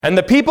And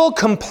the people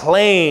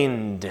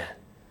complained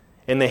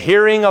in the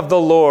hearing of the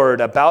Lord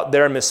about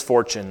their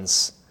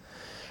misfortunes.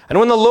 And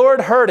when the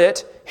Lord heard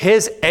it,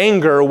 his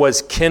anger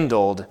was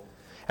kindled,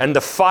 and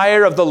the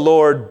fire of the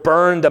Lord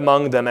burned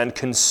among them and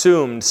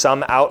consumed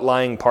some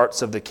outlying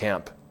parts of the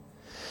camp.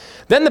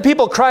 Then the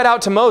people cried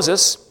out to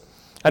Moses,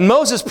 and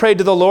Moses prayed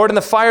to the Lord, and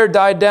the fire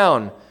died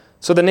down.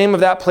 So the name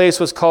of that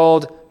place was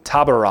called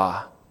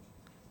Taberah,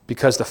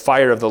 because the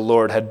fire of the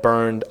Lord had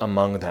burned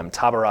among them.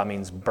 Taberah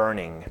means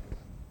burning.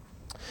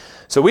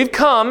 So we've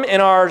come in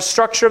our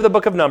structure of the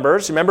book of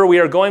Numbers. Remember, we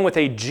are going with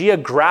a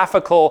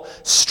geographical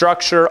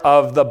structure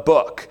of the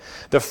book.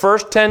 The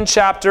first 10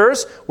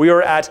 chapters, we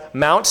are at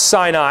Mount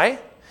Sinai.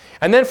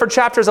 And then for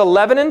chapters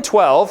 11 and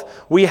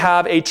 12, we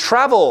have a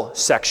travel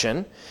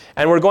section.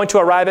 And we're going to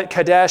arrive at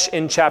Kadesh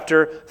in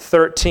chapter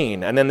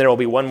 13. And then there will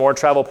be one more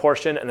travel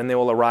portion, and then they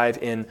will arrive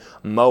in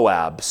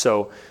Moab.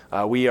 So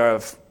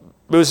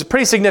it was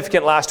pretty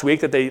significant last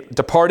week that they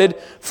departed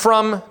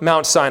from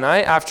Mount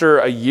Sinai after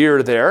a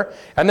year there,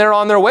 and they're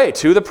on their way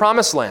to the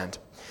Promised Land.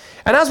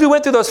 And as we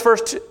went through those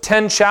first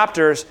 10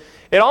 chapters,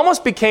 it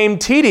almost became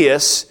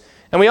tedious,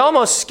 and we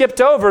almost skipped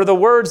over the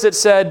words that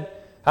said,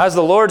 as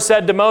the Lord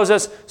said to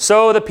Moses,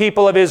 so the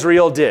people of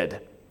Israel did.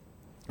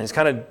 And just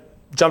kind of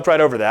jumped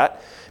right over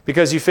that,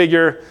 because you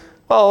figure,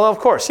 well, of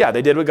course, yeah,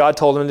 they did what God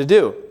told them to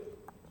do.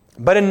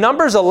 But in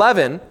Numbers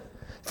 11,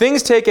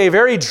 things take a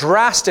very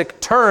drastic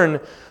turn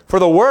for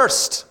the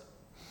worst.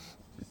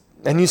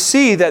 And you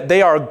see that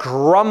they are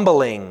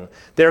grumbling,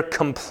 they're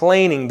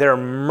complaining, they're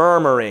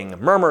murmuring.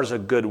 Murmur is a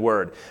good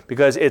word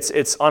because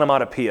it's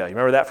onomatopoeia. You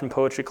remember that from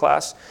poetry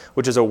class?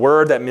 Which is a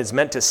word that is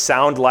meant to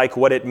sound like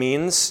what it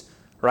means,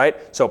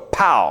 right? So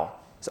pow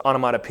is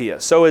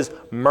onomatopoeia. So is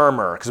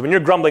murmur. Because when you're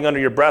grumbling under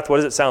your breath, what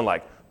does it sound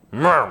like?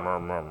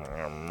 Murmur,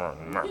 murmur,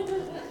 murmur.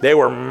 They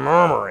were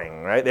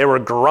murmuring, right? They were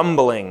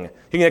grumbling.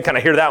 You can kind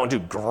of hear that one too,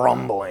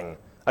 grumbling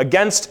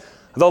against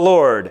the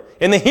Lord.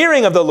 In the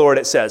hearing of the Lord,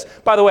 it says.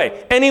 By the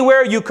way,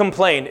 anywhere you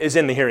complain is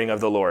in the hearing of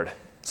the Lord.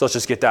 So let's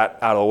just get that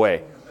out of the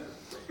way.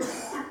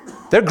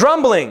 They're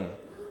grumbling.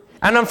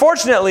 And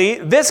unfortunately,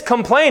 this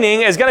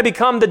complaining is going to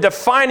become the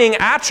defining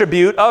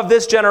attribute of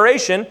this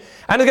generation,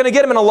 and it's going to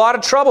get them in a lot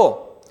of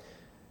trouble.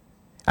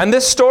 And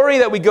this story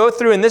that we go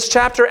through in this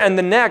chapter and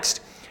the next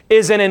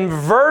is an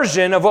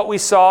inversion of what we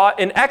saw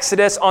in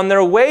Exodus on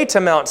their way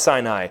to Mount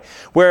Sinai,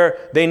 where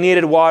they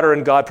needed water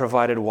and God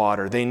provided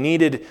water. They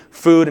needed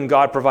food and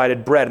God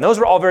provided bread. And those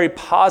were all very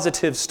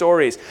positive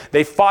stories.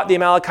 They fought the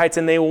Amalekites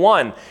and they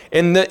won.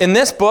 In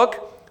this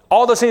book,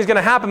 all those things are going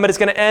to happen, but it's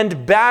going to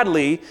end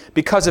badly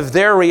because of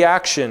their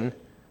reaction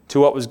to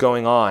what was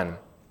going on.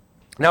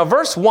 Now,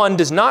 verse 1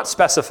 does not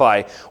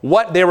specify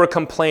what they were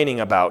complaining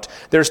about.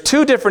 There's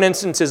two different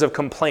instances of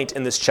complaint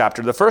in this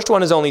chapter. The first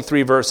one is only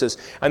 3 verses,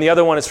 and the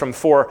other one is from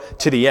 4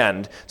 to the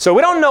end. So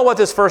we don't know what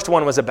this first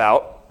one was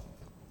about,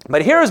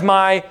 but here's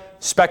my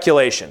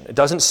speculation. It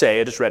doesn't say,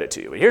 I just read it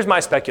to you. But here's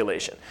my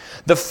speculation.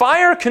 The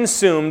fire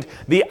consumed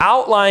the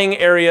outlying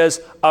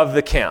areas of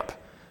the camp.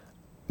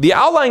 The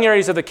outlying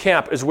areas of the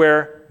camp is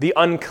where the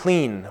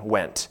unclean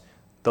went.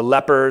 The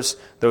lepers,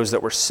 those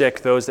that were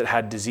sick, those that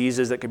had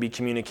diseases that could be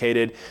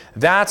communicated.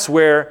 That's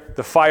where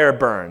the fire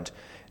burned.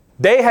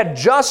 They had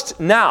just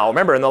now,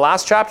 remember in the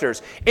last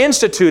chapters,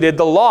 instituted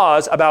the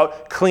laws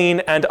about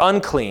clean and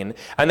unclean.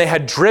 And they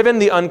had driven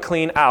the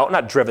unclean out.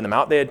 Not driven them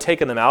out, they had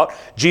taken them out.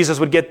 Jesus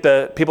would get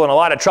the people in a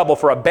lot of trouble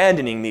for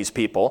abandoning these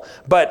people.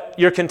 But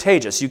you're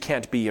contagious. You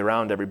can't be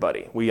around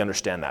everybody. We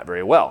understand that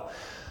very well.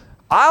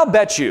 I'll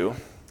bet you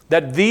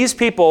that these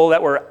people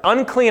that were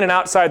unclean and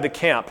outside the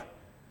camp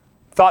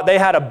thought they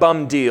had a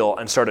bum deal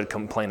and started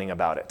complaining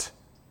about it.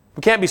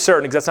 We can't be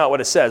certain because that's not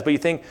what it says, but you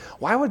think,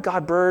 why would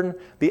God burn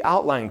the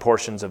outlying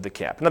portions of the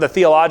camp? Now, the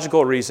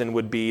theological reason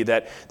would be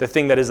that the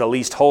thing that is the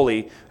least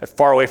holy,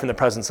 far away from the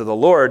presence of the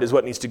Lord, is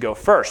what needs to go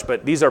first.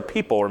 But these are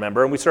people,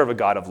 remember, and we serve a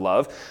God of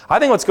love. I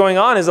think what's going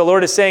on is the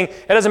Lord is saying,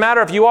 it doesn't matter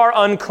if you are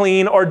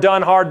unclean or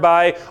done hard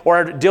by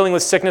or dealing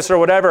with sickness or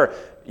whatever,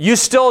 you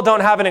still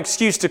don't have an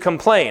excuse to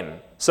complain.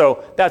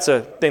 So that's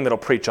a thing that'll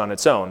preach on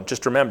its own.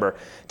 Just remember,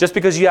 just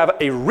because you have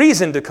a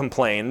reason to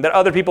complain that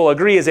other people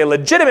agree is a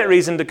legitimate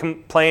reason to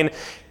complain,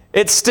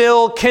 it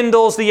still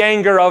kindles the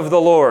anger of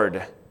the Lord.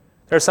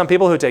 There are some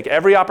people who take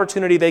every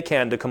opportunity they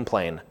can to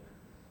complain.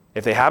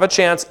 If they have a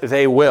chance,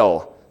 they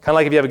will. Kind of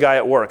like if you have a guy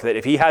at work, that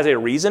if he has a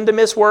reason to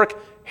miss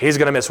work, he's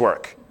going to miss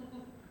work.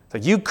 It's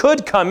like, you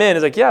could come in.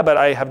 It's like, yeah, but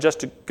I have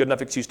just a good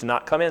enough excuse to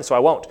not come in, so I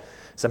won't.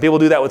 Some people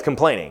do that with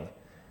complaining.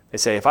 They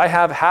say, if I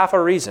have half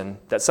a reason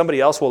that somebody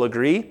else will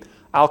agree,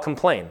 I'll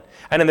complain.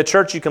 And in the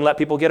church, you can let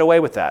people get away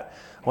with that.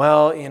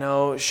 Well, you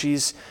know,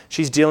 she's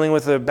dealing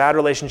with a bad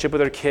relationship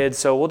with her kids,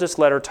 so we'll just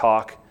let her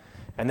talk.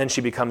 And then she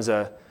becomes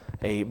a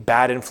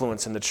bad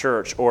influence in the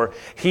church. Or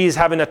he's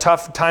having a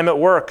tough time at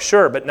work,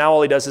 sure, but now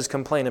all he does is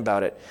complain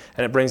about it.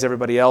 And it brings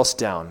everybody else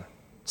down.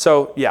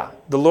 So, yeah,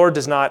 the Lord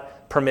does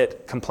not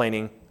permit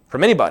complaining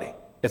from anybody.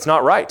 It's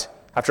not right.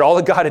 after all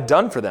that God had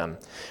done for them.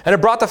 And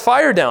it brought the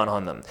fire down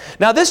on them.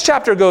 Now this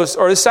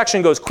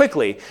section goes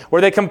quickly,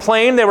 where they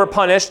complained, they were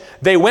punished,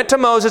 they went to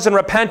Moses and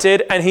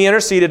repented, and he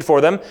interceded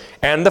for them,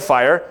 and the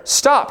fire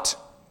stopped.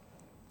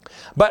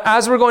 But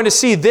as we're going to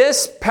see,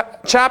 this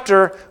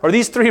chapter, or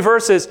these 3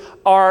 verses,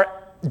 are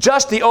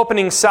just the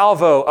opening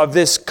salvo of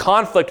this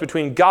conflict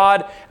between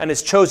God and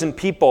his chosen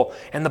people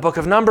in the book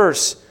of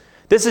Numbers.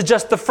 This is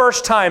just the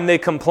first time they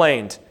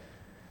complained.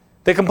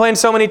 They complained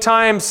so many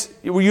times,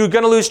 you're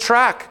going to lose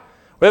track.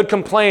 They would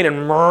complain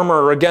and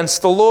murmur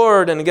against the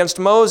Lord and against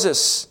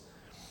Moses.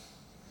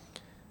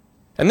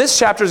 And this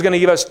chapter is going to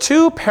give us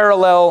 2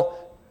 parallel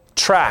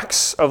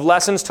tracks of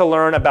lessons to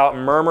learn about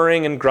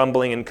murmuring and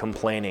grumbling and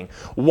complaining.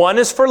 One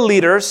is for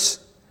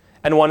leaders,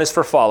 and one is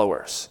for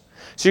followers.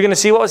 So you're going to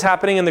see what was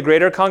happening in the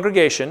greater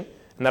congregation,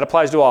 and that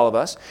applies to all of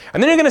us.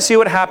 And then you're going to see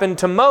what happened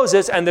to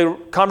Moses and the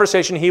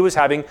conversation he was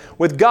having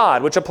with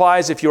God, which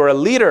applies if you're a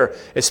leader,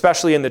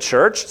 especially in the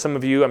church. Some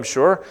of you, I'm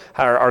sure,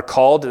 are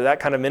called to that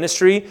kind of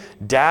ministry.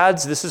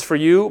 Dads, this is for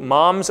you.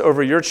 Moms,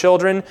 over your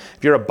children.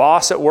 If you're a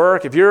boss at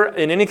work, if you're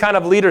in any kind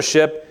of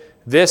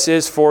leadership, this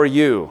is for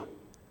you.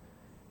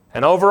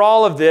 And over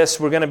all of this,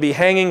 we're going to be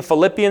hanging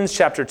Philippians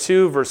chapter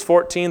 2, verse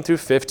 14 through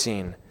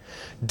 15.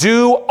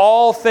 Do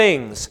all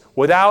things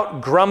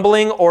without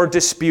grumbling or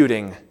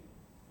disputing,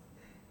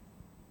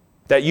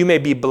 that you may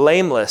be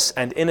blameless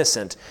and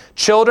innocent,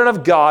 children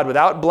of God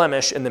without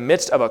blemish in the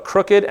midst of a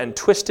crooked and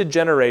twisted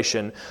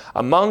generation,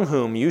 among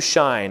whom you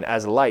shine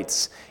as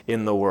lights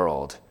in the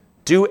world.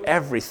 Do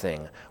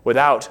everything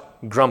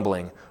without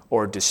grumbling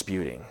or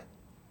disputing.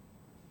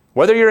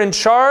 Whether you're in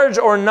charge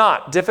or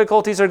not,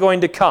 difficulties are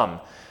going to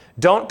come.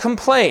 Don't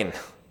complain.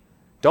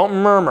 Don't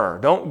murmur.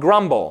 Don't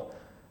grumble.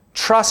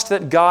 Trust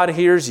that God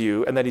hears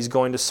you and that he's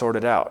going to sort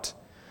it out.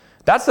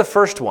 That's the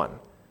first one.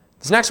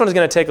 This next one is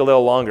going to take a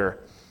little longer.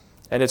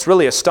 And it's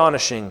really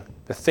astonishing,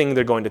 the thing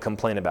they're going to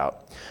complain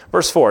about.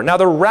 Verse 4, now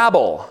the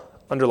rabble,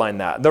 underline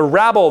that, the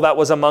rabble that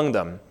was among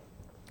them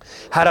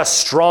had a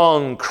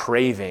strong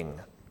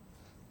craving.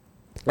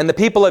 And the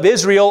people of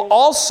Israel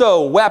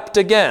also wept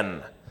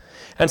again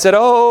and said,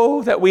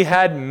 oh, that we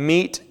had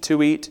meat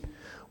to eat.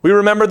 We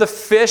remember the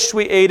fish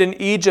we ate in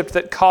Egypt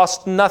that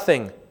cost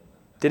nothing.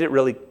 Did it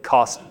really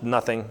cost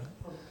nothing?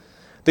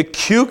 The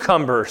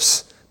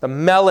cucumbers, the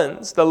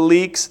melons, the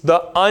leeks,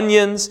 the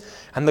onions,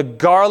 and the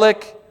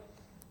garlic.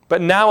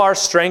 But now our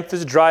strength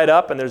is dried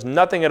up and there's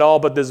nothing at all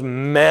but this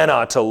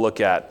manna to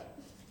look at.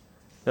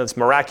 This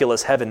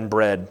miraculous heaven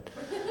bread.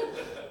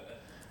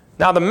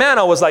 Now the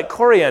manna was like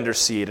coriander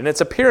seed, and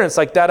its appearance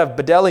like that of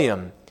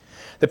bdellium.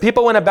 The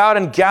people went about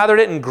and gathered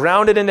it and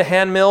ground it into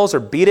hand mills or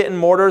beat it in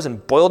mortars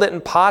and boiled it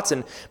in pots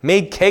and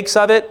made cakes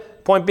of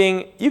it. Point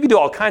being, you can do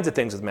all kinds of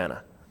things with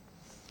manna.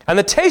 And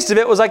the taste of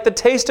it was like the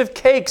taste of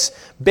cakes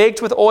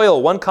baked with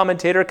oil. One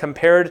commentator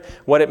compared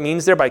what it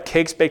means there by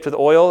cakes baked with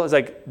oil as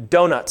like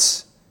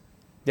donuts.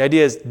 The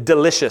idea is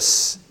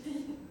delicious.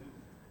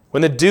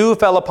 When the dew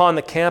fell upon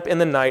the camp in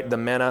the night, the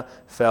manna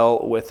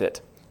fell with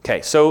it.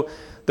 Okay, so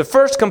the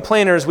first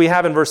complainers we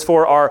have in verse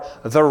 4 are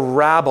the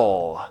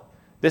rabble.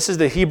 This is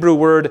the Hebrew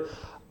word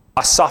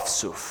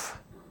asafsuf.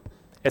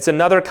 It's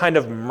another kind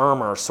of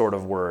murmur sort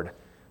of word.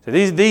 So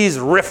these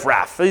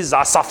riffraff, these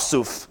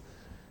asafsuf,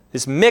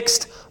 this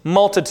mixed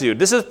multitude.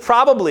 This is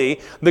probably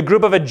the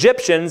group of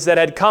Egyptians that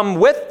had come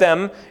with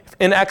them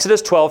in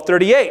Exodus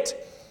 12:38.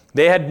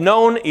 They had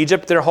known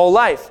Egypt their whole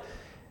life.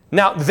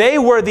 Now, they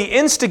were the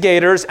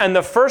instigators and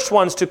the first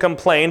ones to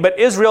complain, but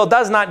Israel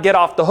does not get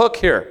off the hook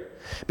here.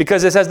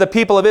 Because it says the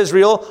people of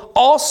Israel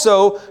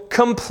also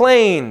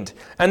complained.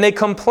 And they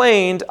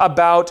complained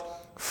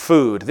about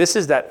food. This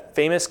is that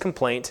famous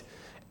complaint.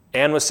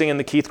 Ann was singing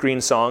the Keith Green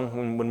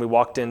song when we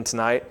walked in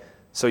tonight.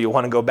 So you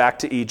want to go back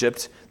to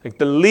Egypt. Like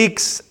the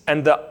leeks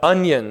and the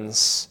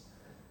onions.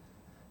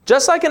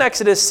 Just like in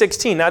Exodus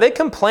 16. Now, they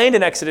complained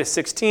in Exodus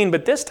 16,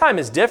 but this time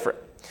is different.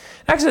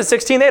 In Exodus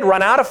 16, they had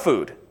run out of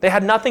food. They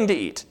had nothing to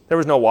eat. There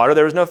was no water,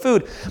 there was no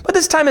food. But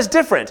this time is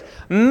different.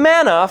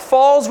 Manna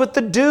falls with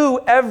the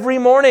dew every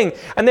morning.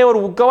 And they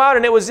would go out,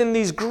 and it was in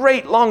these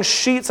great long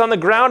sheets on the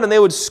ground, and they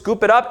would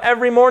scoop it up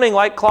every morning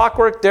like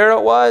clockwork. There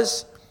it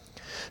was.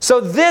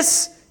 So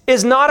this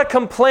is not a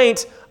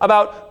complaint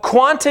about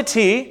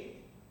quantity,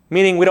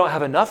 meaning we don't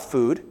have enough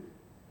food.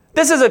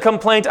 This is a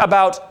complaint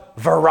about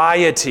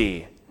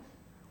variety.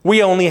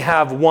 We only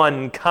have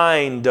one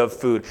kind of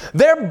food.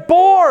 They're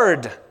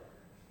bored.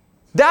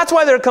 That's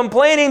why they're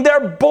complaining.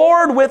 They're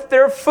bored with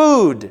their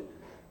food.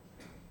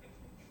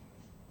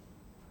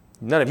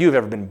 None of you have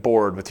ever been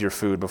bored with your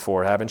food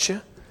before, haven't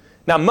you?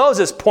 Now,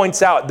 Moses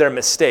points out their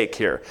mistake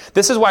here.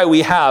 This is why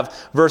we have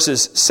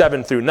verses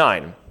 7 through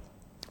 9.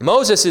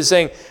 Moses is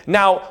saying,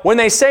 now, when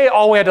they say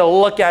all we had to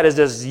look at is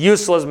this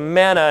useless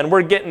manna and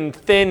we're getting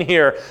thin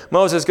here,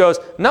 Moses goes,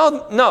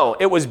 no,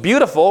 it was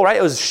beautiful, right?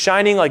 It was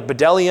shining like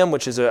bdellium,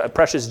 which is a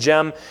precious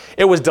gem.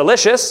 It was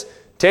delicious,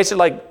 tasted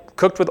like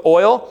cooked with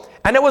oil,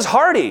 and it was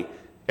hearty.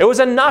 It was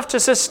enough to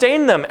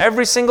sustain them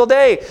every single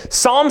day.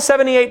 Psalm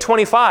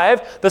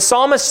 78:25, the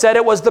psalmist said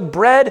it was the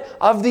bread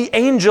of the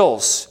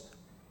angels.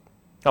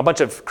 A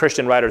bunch of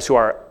Christian writers who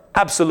are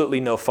absolutely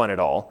no fun at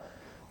all,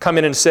 come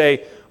in and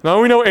say,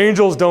 no, we know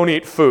angels don't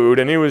eat food,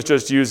 and he was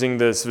just using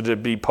this to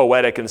be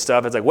poetic and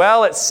stuff. It's like,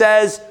 well, it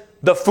says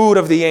the food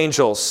of the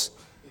angels.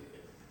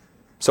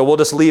 So we'll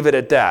just leave it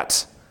at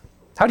that.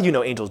 How do you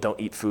know angels don't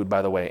eat food,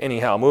 by the way?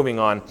 Anyhow, moving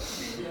on.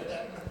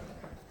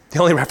 The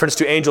only reference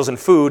to angels and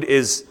food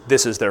is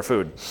this is their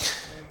food.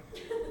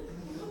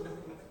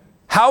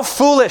 How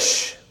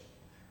foolish,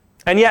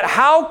 and yet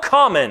how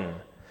common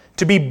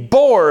to be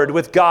bored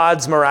with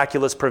God's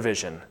miraculous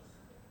provision.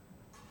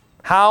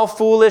 How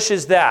foolish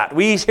is that?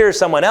 We hear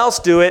someone else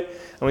do it,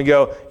 and we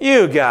go,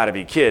 you gotta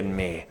be kidding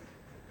me.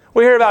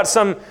 We hear about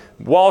some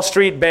Wall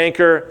Street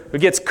banker who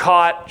gets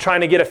caught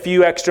trying to get a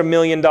few extra $1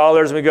 million,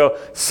 and we go,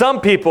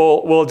 some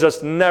people will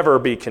just never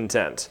be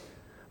content.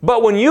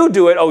 But when you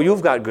do it,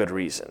 you've got good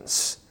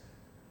reasons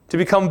to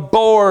become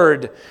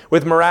bored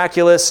with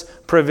miraculous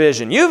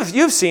provision.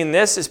 You've seen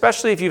this,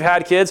 especially if you've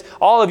had kids.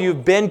 All of you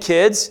have been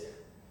kids.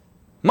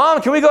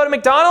 Mom, can we go to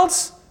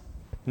McDonald's?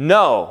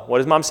 No. What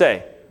does Mom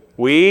say?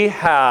 We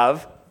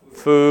have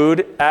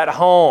food at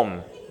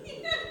home.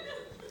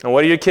 And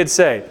what do your kids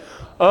say?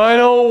 I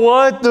don't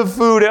want the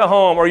food at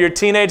home. Or your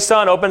teenage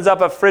son opens up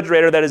a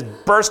refrigerator that is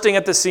bursting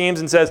at the seams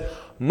and says,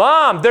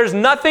 Mom, there's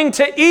nothing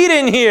to eat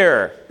in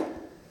here.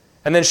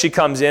 And then she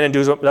comes in and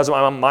does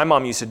what my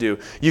mom used to do.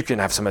 You can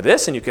have some of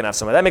this and you can have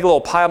some of that. Make a little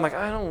pile. I'm like,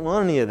 I don't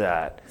want any of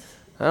that.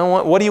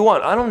 What do you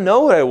want? I don't know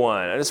what I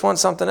want. I just want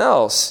something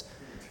else.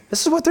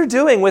 This is what they're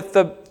doing with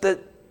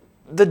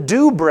the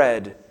dew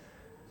bread.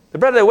 The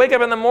bread, they wake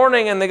up in the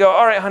morning and they go,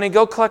 all right, honey,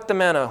 go collect the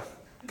manna.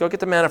 Go get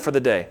the manna for the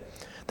day.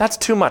 That's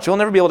too much. We'll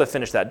never be able to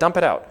finish that. Dump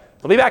it out.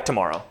 We'll be back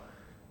tomorrow.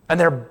 And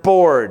they're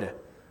bored.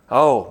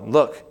 Oh,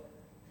 look,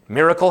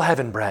 miracle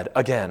heaven bread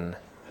again.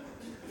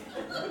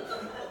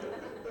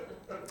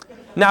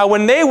 Now,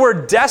 when they were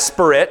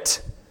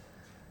desperate,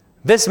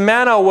 this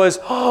manna was,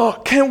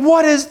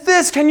 what is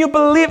this? Can you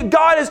believe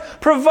God has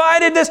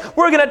provided this?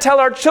 We're going to tell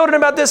our children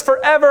about this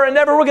forever and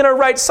ever. We're going to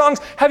write songs.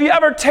 Have you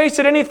ever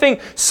tasted anything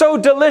so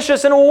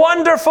delicious and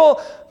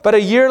wonderful? But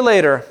a year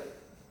later,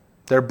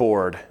 they're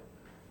bored.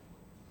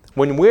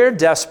 When we're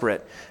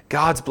desperate,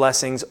 God's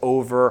blessings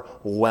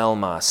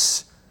overwhelm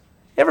us.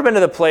 You ever been to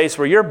the place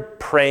where you're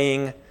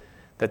praying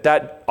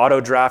that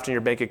auto draft in your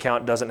bank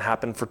account doesn't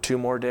happen for 2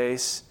 more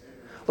days?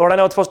 Lord, I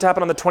know it's supposed to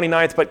happen on the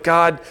 29th, but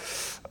God,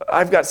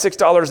 I've got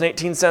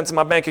 $6.18 in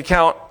my bank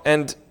account,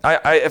 and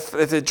if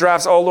it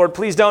drafts, Lord,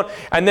 please don't.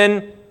 And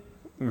then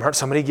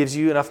somebody gives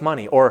you enough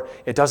money, or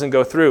it doesn't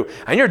go through,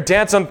 and you're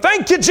dancing,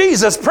 thank you,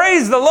 Jesus,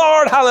 praise the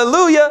Lord,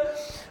 hallelujah.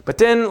 But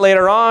then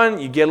later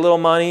on, you get a little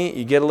money,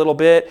 you get a little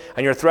bit,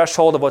 and your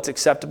threshold of what's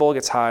acceptable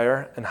gets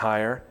higher and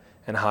higher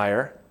and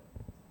higher.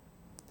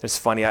 It's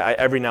funny,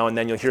 every now and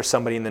then you'll hear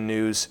somebody in the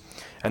news,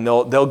 and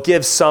they'll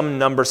give some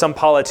number, some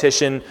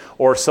politician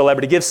or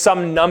celebrity gives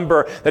some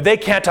number that they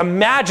can't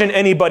imagine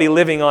anybody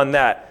living on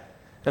that.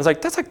 And it's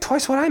like, that's like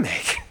twice what I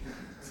make.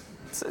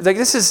 It's like,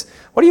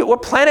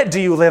 what planet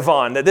do you live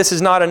on that this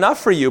is not enough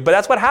for you? But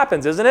that's what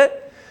happens, isn't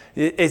it?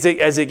 As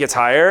it gets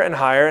higher and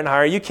higher and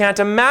higher, you can't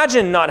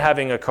imagine not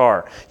having a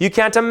car. You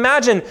can't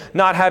imagine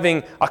not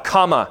having a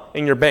comma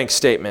in your bank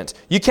statement.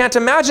 You can't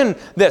imagine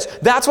this.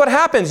 That's what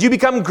happens. You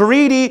become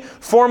greedy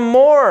for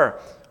more.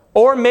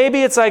 Or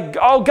maybe it's like,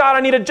 oh God, I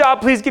need a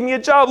job. Please give me a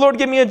job. Lord,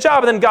 give me a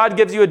job. And then God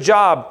gives you a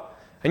job.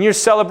 And you're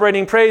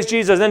celebrating, praise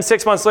Jesus. And then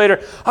 6 months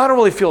later, I don't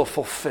really feel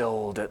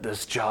fulfilled at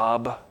this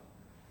job.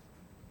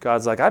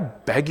 God's like, I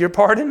beg your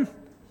pardon?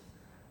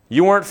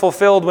 You weren't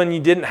fulfilled when you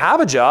didn't have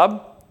a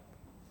job.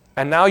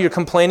 And now you're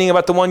complaining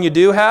about the one you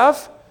do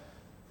have?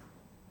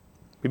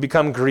 We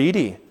become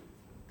greedy.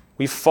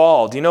 We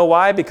fall. Do you know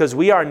why? Because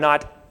we are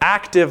not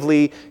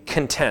actively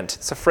content.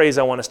 It's a phrase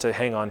I want us to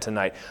hang on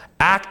tonight.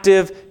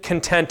 Active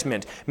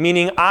contentment,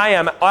 meaning I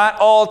am at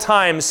all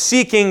times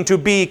seeking to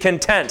be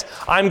content.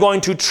 I'm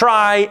going to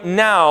try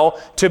now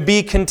to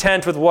be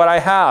content with what I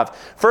have.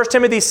 1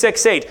 Timothy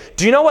 6:8.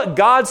 Do you know what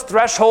God's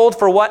threshold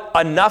for what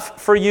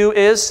enough for you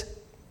is?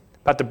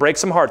 About to break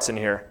some hearts in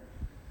here.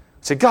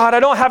 Say, God, I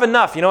don't have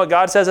enough. You know what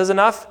God says is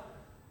enough?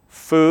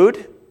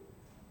 Food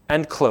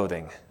and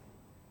clothing.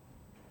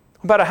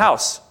 What about a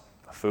house?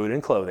 Food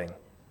and clothing.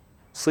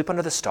 Sleep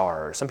under the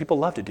stars. Some people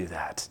love to do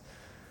that.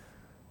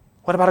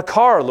 What about a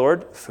car,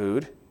 Lord?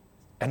 Food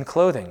and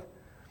clothing.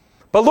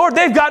 But Lord,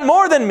 they've got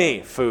more than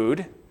me.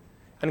 Food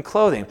and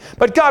clothing.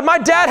 But God, my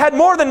dad had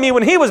more than me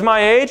when he was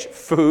my age.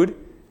 Food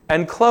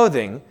and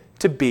clothing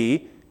to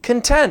be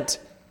content.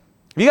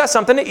 If you got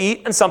something to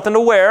eat and something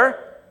to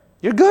wear,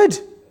 you're good.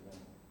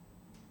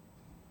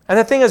 And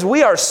the thing is,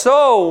 we are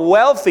so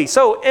wealthy,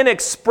 so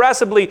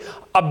inexpressibly,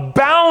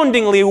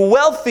 aboundingly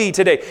wealthy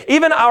today.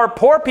 Even our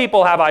poor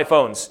people have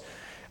iPhones,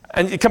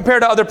 and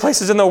compared to other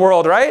places in the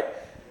world, right?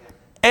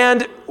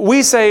 And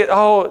we say,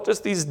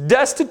 just these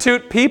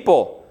destitute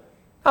people.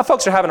 Now,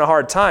 folks are having a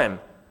hard time.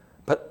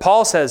 But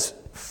Paul says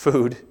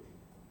food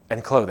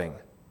and clothing.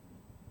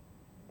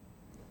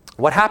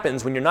 What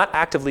happens when you're not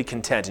actively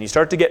content and you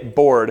start to get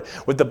bored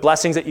with the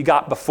blessings that you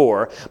got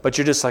before, but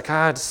you're just like,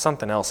 it's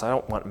something else. I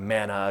don't want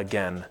manna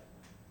again.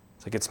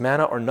 It's like, it's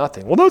manna or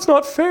nothing. Well, that's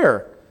not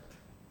fair.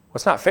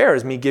 What's not fair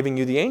is me giving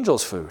you the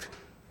angels' food.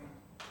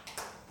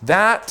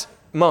 That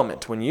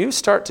moment, when you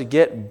start to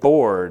get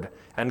bored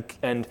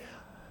and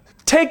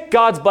take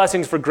God's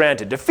blessings for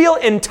granted, to feel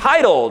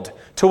entitled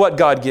to what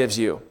God gives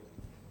you,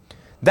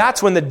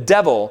 that's when the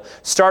devil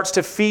starts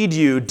to feed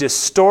you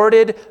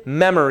distorted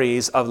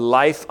memories of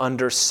life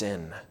under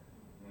sin.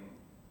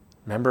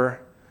 Remember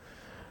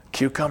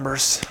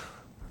cucumbers?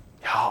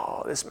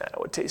 Oh, this man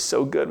would taste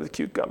so good with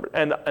cucumbers.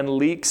 And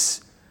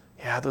leeks.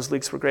 Yeah, those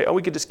leeks were great. Oh,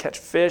 we could just catch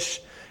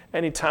fish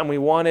anytime we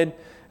wanted.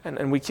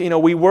 And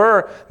we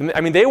were,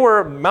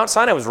 Mount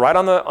Sinai was right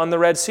on the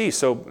Red Sea,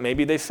 so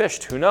maybe they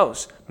fished, who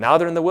knows? Now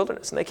they're in the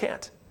wilderness and they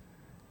can't.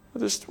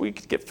 We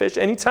could get fish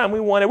anytime we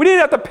wanted. We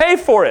didn't have to pay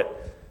for it.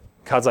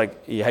 God's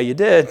like, yeah, you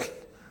did.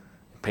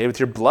 You paid with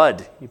your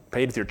blood. You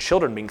paid with your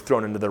children being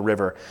thrown into the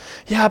river.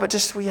 Yeah, but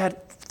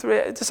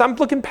I'm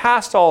looking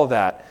past all of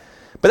that.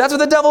 But that's what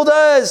the devil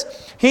does.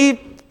 He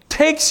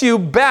takes you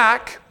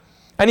back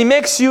and he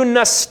makes you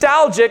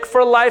nostalgic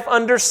for life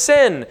under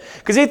sin.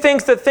 Because he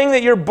thinks the thing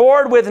that you're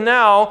bored with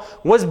now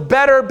was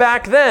better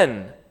back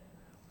then.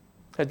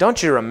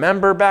 Don't you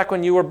remember back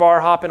when you were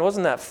bar hopping?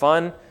 Wasn't that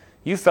fun?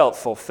 You felt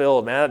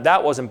fulfilled, man.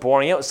 That wasn't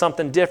boring. It was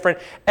something different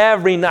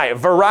every night.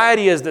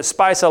 Variety is the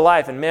spice of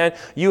life. And man,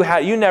 you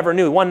never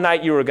knew. One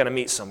night you were going to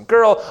meet some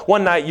girl.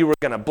 One night you were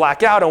going to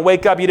black out and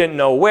wake up. You didn't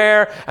know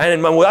where. And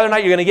then the other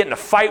night you're going to get in a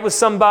fight with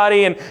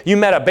somebody. And you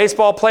met a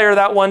baseball player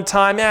that one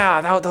time.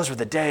 Yeah, those were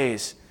the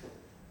days.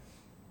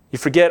 You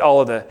forget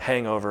all of the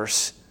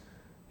hangovers.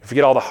 You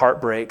forget all the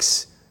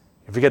heartbreaks.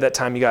 You forget that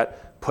time you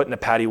got put in a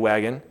paddy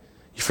wagon.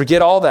 You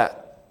forget all that.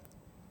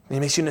 And he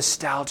makes you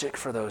nostalgic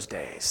for those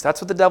days. That's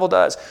what the devil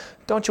does.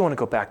 Don't you want to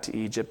go back to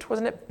Egypt?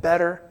 Wasn't it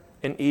better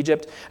in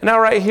Egypt? And now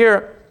right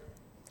here,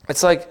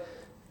 it's like,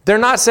 they're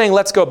not saying,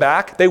 let's go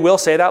back. They will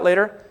say that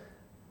later.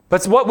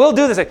 But what we'll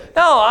do is say,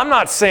 no, I'm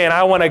not saying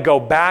I want to go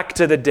back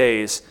to the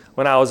days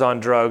when I was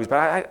on drugs, but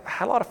I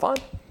had a lot of fun.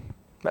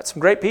 Met some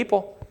great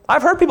people.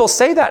 I've heard people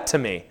say that to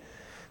me.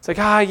 It's like,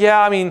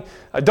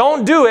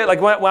 don't do it. Like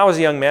when I was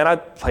a young man, I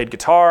played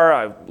guitar,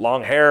 I had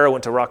long hair,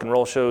 went to rock and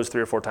roll shows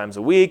 3 or 4 times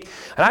a week.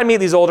 And I'd meet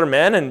these older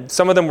men, and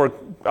most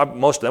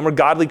of them were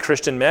godly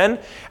Christian men.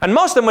 And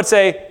most of them would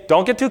say,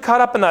 don't get too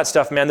caught up in that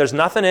stuff, man. There's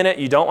nothing in it.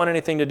 You don't want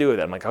anything to do with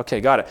it. I'm like, okay,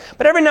 got it.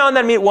 But every now and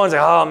then I meet one, like,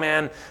 oh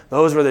man,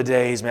 those were the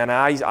days, man.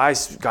 I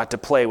got to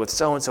play with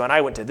so-and-so, and I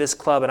went to this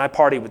club, and I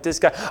partied with this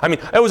guy.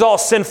 It was all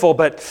sinful,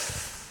 but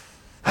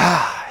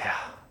yeah.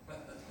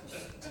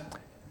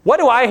 What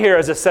do I hear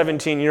as a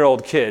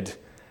 17-year-old kid?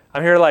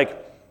 I'm here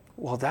like,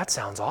 well, that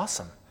sounds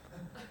awesome.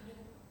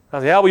 I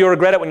was like, yeah, well, you'll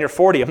regret it when you're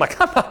 40. I'm like,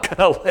 I'm not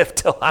going to live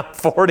till I'm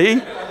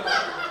 40.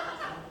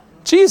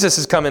 Jesus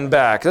is coming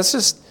back.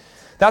 That's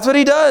what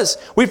he does.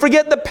 We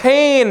forget the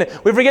pain.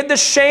 We forget the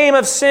shame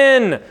of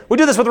sin. We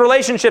do this with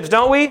relationships,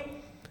 don't we?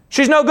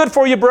 She's no good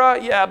for you,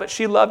 bruh. Yeah, but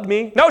she loved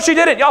me. No, she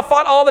didn't. Y'all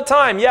fought all the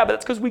time. Yeah, but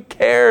that's because we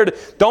cared.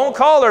 Don't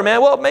call her,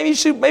 man. Well, maybe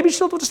she'll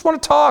just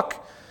want to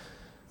talk.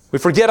 We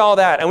forget all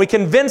that, and we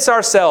convince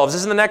ourselves.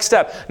 This is the next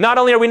step. Not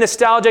only are we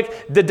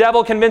nostalgic, the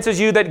devil convinces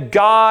you that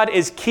God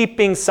is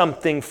keeping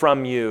something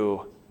from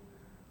you.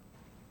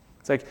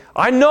 It's like,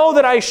 I know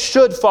that I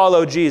should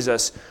follow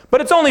Jesus,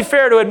 but it's only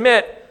fair to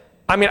admit,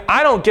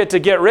 I don't get to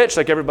get rich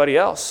like everybody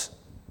else.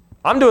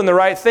 I'm doing the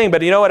right thing,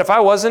 but you know what? If I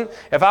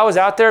was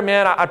out there,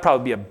 man, I'd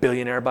probably be a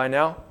billionaire by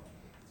now.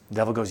 The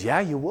devil goes,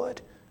 yeah, you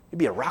would. You'd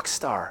be a rock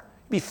star.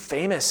 You'd be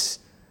famous.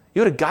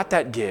 You would have got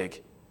that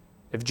gig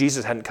if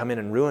Jesus hadn't come in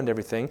and ruined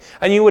everything.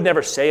 And you would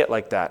never say it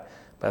like that.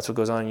 But that's what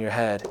goes on in your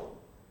head.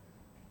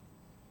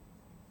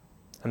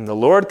 And the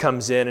Lord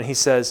comes in and he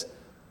says,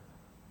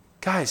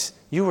 guys,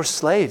 you were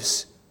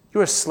slaves. You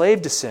were a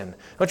slave to sin.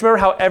 Don't you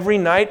remember how every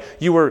night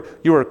you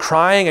were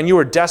crying and you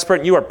were desperate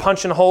and you were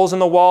punching holes in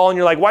the wall and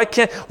you're like,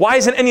 why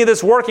isn't any of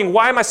this working?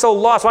 Why am I so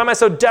lost? Why am I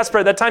so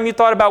desperate? That time you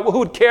thought about, well, who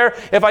would care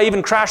if I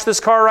even crashed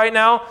this car right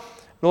now? And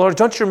the Lord,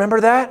 don't you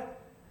remember that?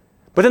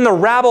 But then the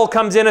rabble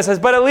comes in and says,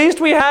 but at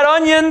least we had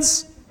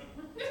onions.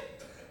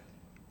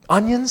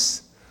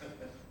 Onions?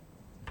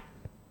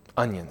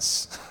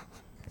 Onions.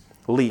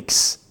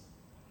 Leeks.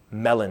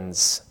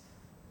 Melons.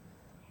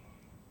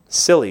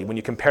 Silly when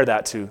you compare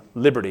that to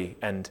liberty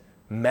and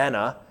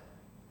manna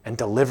and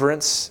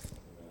deliverance.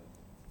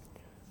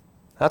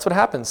 That's what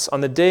happens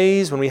on the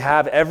days when we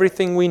have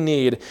everything we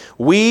need.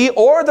 We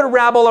or the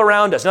rabble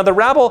around us. Now the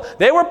rabble,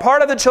 they were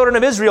part of the children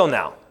of Israel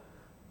now.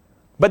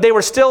 But they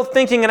were still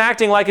thinking and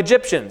acting like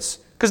Egyptians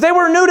because they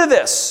were new to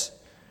this.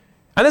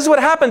 And this is what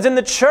happens in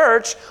the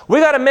church.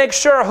 We got to make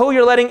sure who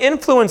you're letting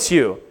influence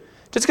you.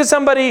 Just because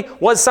somebody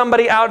was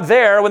somebody out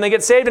there, when they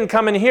get saved and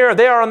come in here,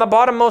 they are on the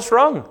bottommost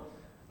rung.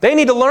 They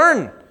need to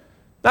learn.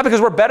 Not because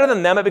we're better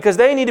than them, but because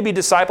they need to be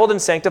discipled and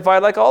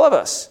sanctified like all of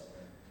us.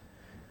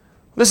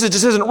 This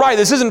just isn't right.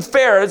 This isn't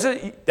fair.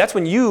 That's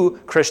when you,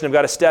 Christian, have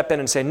got to step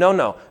in and say,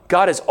 no,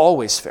 God is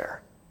always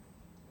fair.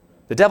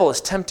 The devil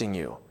is tempting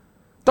you.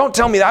 Don't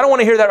tell me that. I don't want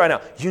to hear that right now.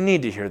 You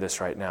need to hear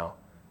this right now.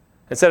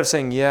 Instead of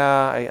saying,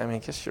 yeah, I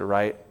guess you're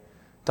right.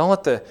 Don't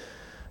let the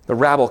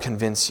rabble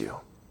convince you.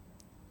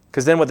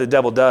 Because then what the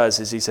devil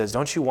does is he says,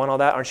 don't you want all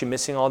that? Aren't you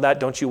missing all that?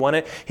 Don't you want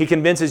it? He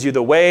convinces you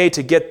the way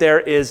to get there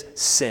is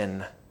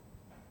sin.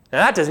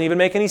 Now that doesn't even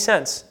make any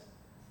sense.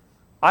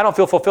 I don't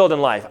feel fulfilled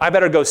in life. I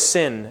better go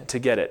sin to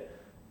get it.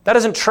 That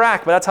doesn't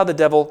track, but that's how the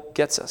devil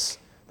gets us.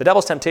 The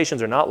devil's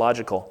temptations are not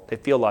logical. They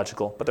feel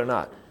logical, but they're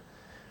not.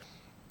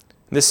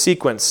 This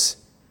sequence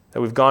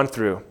that we've gone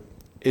through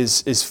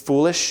is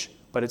foolish,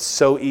 but it's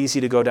so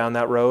easy to go down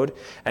that road.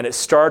 And it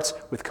starts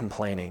with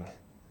complaining,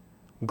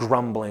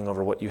 grumbling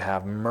over what you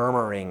have,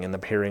 murmuring in the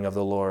hearing of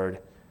the Lord.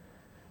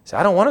 Say,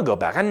 I don't want to go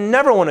back. I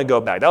never want to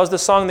go back. That was the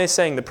song they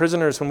sang, the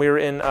prisoners, when we were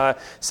in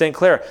St.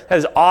 Clair. That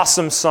is an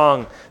awesome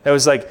song. It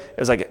was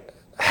like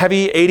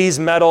heavy 80s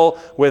metal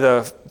with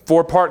a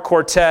 4-part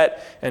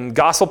quartet and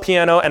gospel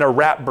piano and a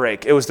rap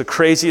break. It was the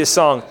craziest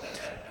song.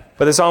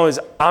 But the song was,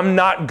 I'm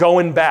not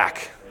going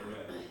back.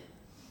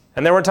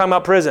 And they weren't talking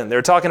about prison. They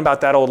were talking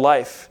about that old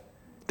life.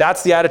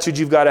 That's the attitude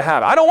you've got to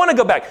have. I don't want to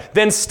go back.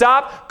 Then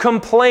stop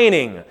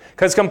complaining,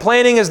 because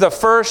complaining is the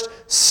first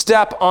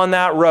step on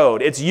that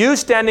road. It's you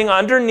standing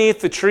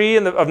underneath the tree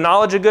of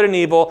knowledge of good and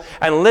evil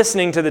and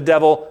listening to the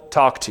devil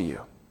talk to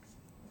you.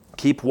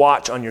 Keep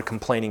watch on your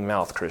complaining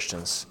mouth,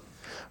 Christians.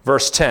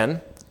 Verse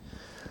 10,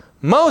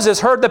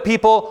 Moses heard the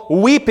people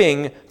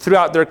weeping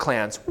throughout their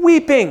clans.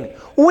 Weeping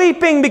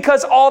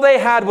because all they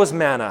had was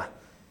manna.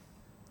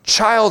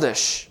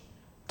 Childish.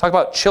 Talk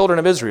about children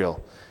of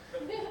Israel.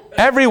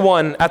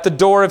 Everyone at the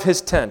door of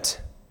his tent.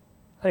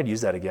 I need to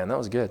use that again. That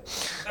was good.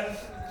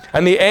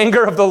 And the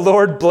anger of the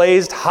Lord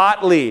blazed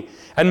hotly,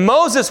 and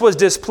Moses was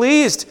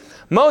displeased.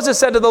 Moses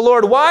said to the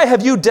Lord, why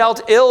have you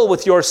dealt ill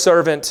with your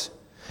servant?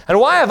 And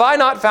why have I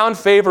not found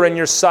favor in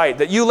your sight,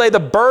 that you lay the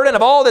burden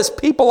of all this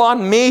people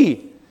on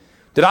me?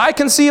 Did I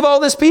conceive all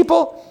this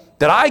people?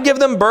 Did I give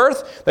them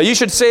birth, that you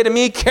should say to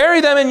me, carry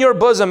them in your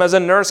bosom as a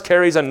nurse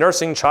carries a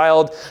nursing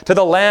child to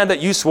the land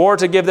that you swore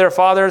to give their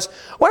fathers?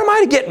 Where am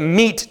I to get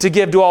meat to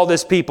give to all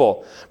this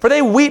people? For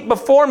they weep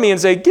before me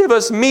and say, give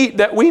us meat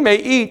that we may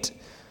eat.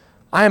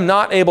 I am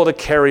not able to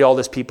carry all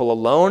this people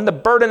alone. The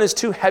burden is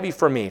too heavy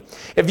for me.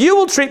 If you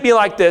will treat me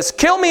like this,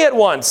 kill me at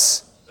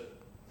once,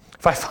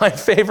 if I find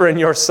favor in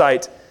your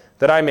sight,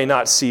 that I may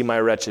not see my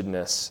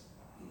wretchedness.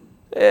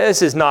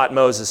 This is not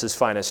Moses'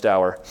 finest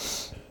hour.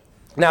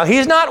 Now,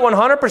 he's not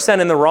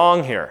 100% in the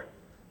wrong here,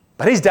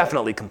 but he's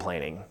definitely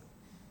complaining.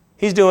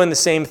 He's doing the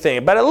same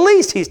thing, but at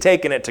least he's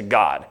taking it to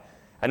God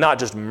and not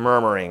just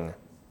murmuring.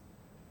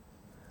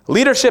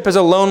 Leadership is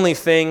a lonely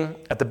thing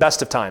at the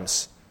best of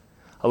times.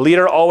 A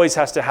leader always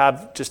has to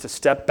have just a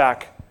step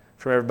back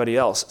from everybody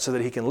else so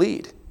that he can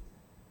lead.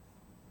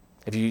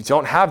 If you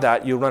don't have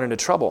that, you'll run into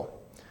trouble.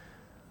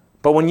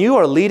 But when you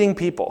are leading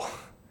people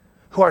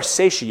who are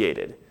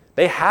satiated,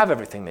 they have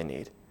everything they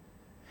need,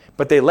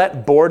 but they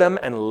let boredom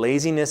and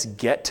laziness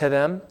get to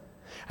them,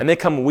 and they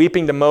come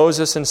weeping to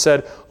Moses and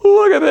said,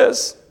 look at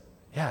this.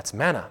 Yeah, it's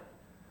manna.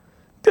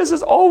 This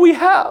is all we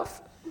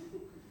have.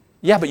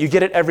 Yeah, but you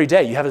get it every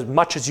day. You have as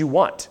much as you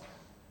want.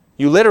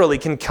 You literally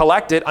can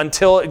collect it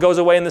until it goes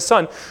away in the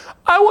sun.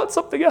 I want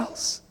something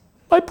else.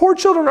 My poor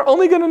children are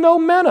only going to know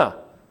manna.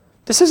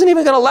 This isn't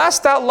even going to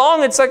last that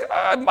long. It's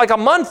like a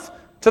month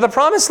to the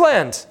promised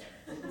land.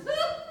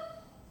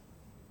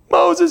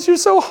 Moses, you're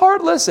so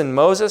heartless. And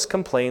Moses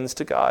complains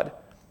to God.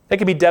 It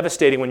can be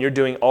devastating when you're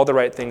doing all the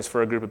right things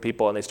for a group of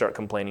people and they start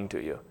complaining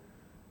to you.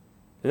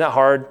 Isn't that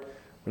hard?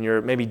 When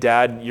you're maybe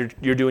dad,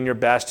 you're doing your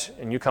best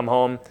and you come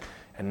home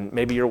and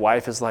maybe your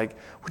wife is like,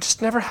 we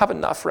just never have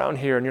enough around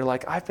here. And you're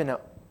like, I've been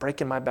out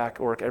breaking my back at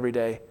work every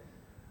day.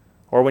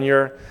 Or when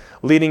you're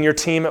leading your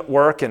team at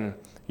work and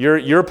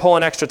you're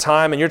pulling extra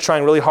time and you're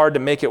trying really hard to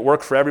make it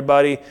work for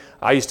everybody.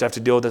 I used to have to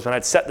deal with this when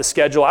I'd set the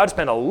schedule. I'd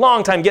spend a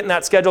long time getting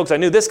that schedule because I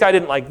knew this guy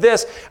didn't like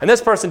this and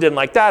this person didn't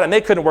like that and they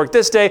couldn't work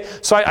this day.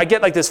 So I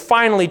get like this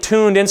finely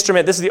tuned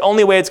instrument. This is the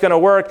only way it's going to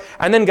work.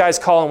 And then guys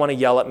call and want to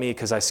yell at me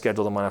because I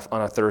scheduled them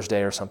on a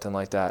Thursday or something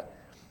like that.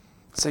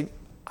 It's like,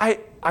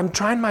 I'm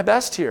trying my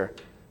best here.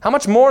 How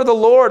much more the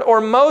Lord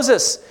or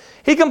Moses?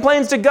 He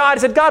complains to God.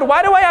 He said, God,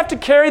 why do I have to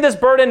carry this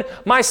burden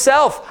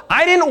myself?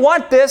 I didn't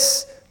want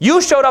this. You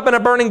showed up in a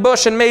burning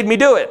bush and made me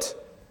do it.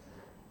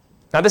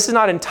 Now, this is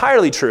not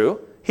entirely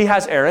true. He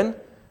has Aaron,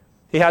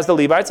 he has the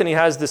Levites, and he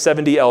has the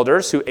 70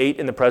 elders who ate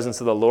in the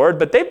presence of the Lord,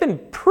 but they've been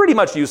pretty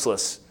much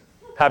useless,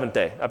 haven't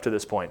they, up to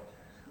this point?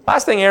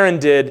 Last thing Aaron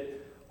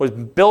did was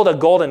build a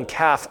golden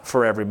calf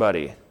for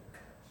everybody.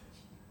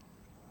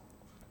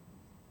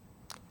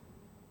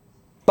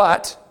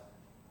 But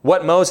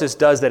what Moses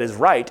does that is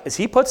right is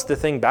he puts the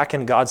thing back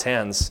in God's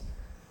hands.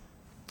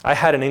 I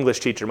had an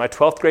English teacher, my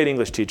 12th grade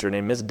English teacher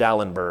named Miss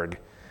Dallenberg.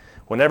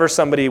 Whenever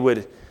somebody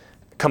would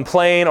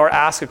complain or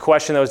ask a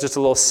question that was just a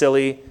little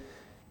silly,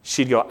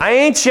 she'd go, I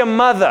ain't your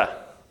mother.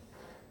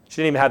 She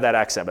didn't even have that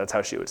accent, but that's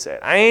how she would say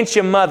it. I ain't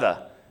your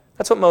mother.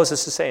 That's what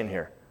Moses is saying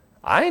here.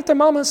 I ain't their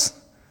mamas.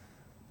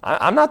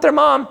 I'm not their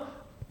mom.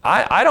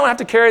 I don't have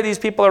to carry these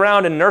people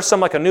around and nurse them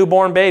like a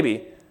newborn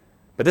baby.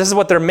 But this is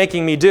what they're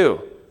making me do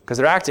because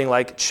they're acting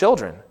like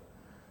children.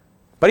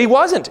 But he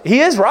wasn't. He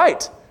is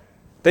right.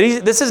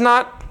 This is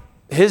not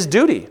his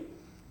duty.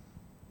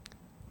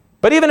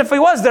 But even if he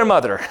was their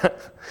mother,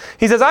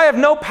 he says, I have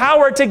no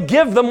power to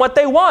give them what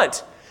they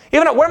want.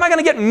 Where am I going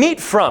to get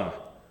meat from?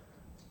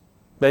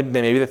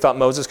 Maybe they thought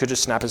Moses could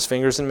just snap his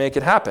fingers and make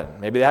it happen.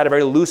 Maybe they had a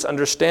very loose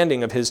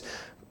understanding of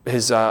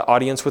his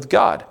audience with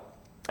God.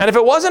 And if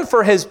it wasn't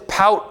for his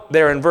pout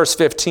there in verse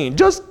 15,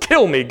 just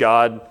kill me,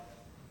 God,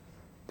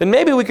 then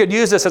maybe we could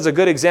use this as a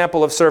good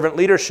example of servant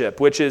leadership,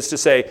 which is to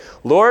say,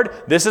 Lord,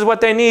 this is what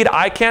they need.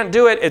 I can't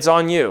do it. It's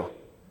on you.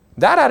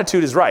 That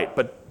attitude is right,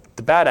 but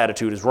the bad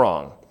attitude is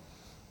wrong.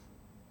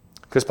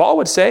 Because Paul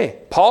would say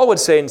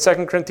in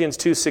 2 Corinthians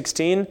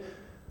 2:16,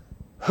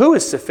 who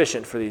is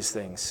sufficient for these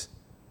things?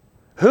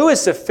 Who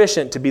is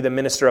sufficient to be the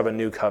minister of a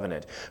new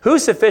covenant? Who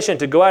is sufficient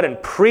to go out and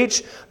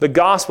preach the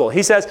gospel?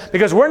 He says,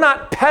 because we're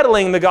not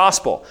peddling the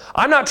gospel.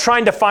 I'm not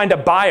trying to find a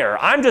buyer.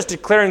 I'm just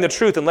declaring the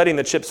truth and letting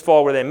the chips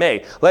fall where they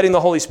may, letting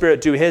the Holy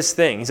Spirit do his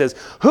thing. He says,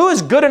 who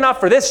is good enough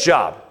for this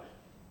job?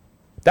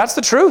 That's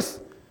the truth.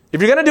 If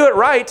you're going to do it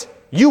right,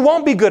 you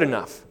won't be good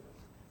enough.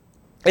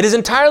 It is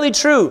entirely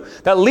true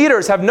that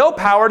leaders have no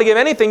power to give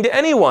anything to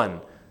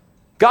anyone.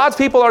 God's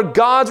people are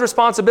God's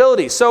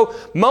responsibility. So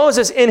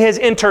Moses, in his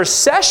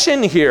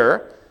intercession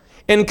here,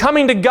 in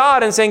coming to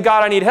God and saying,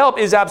 God, I need help,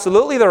 is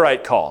absolutely the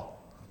right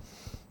call.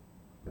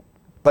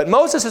 But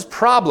Moses'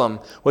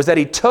 problem was that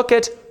he took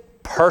it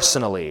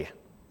personally.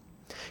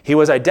 He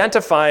was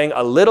identifying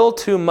a little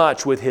too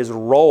much with his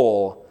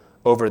role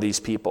over these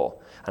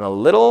people, and a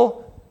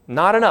little,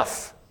 not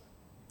enough,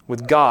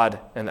 with God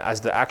and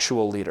as the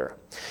actual leader.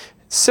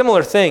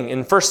 Similar thing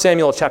in 1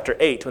 Samuel chapter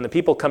 8, when the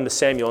people come to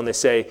Samuel and they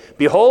say,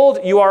 behold,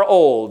 you are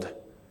old.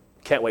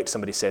 Can't wait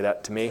somebody say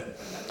that to me.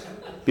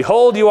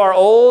 Behold, you are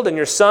old and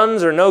your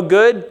sons are no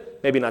good.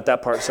 Maybe not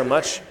that part so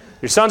much.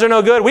 Your sons are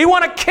no good. We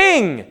want a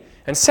king.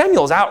 And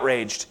Samuel's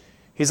outraged.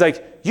 He's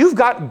like, you've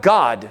got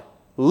God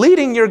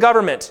leading your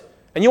government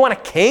and you want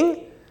a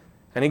king?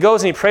 And he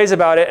goes and he prays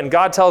about it, and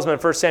God tells him in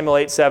 1 Samuel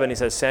 8:7, he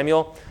says,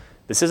 Samuel,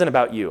 this isn't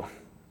about you.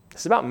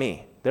 This is about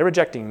me. They're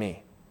rejecting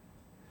me.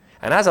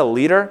 And as a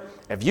leader,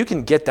 if you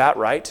can get that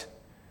right,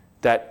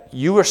 that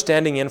you are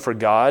standing in for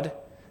God,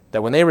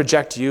 that when they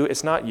reject you,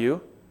 it's not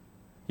you,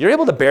 you're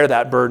able to bear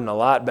that burden a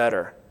lot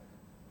better.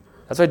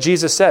 That's what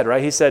Jesus said,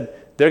 right? He said,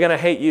 they're going to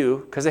hate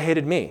you because they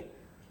hated me.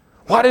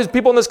 Why do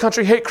people in this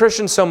country hate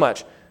Christians so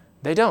much?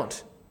 They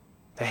don't.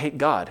 They hate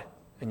God,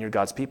 and you're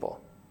God's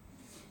people.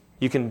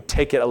 You can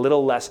take it a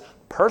little less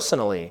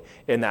personally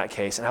in that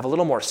case and have a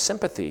little more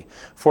sympathy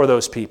for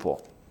those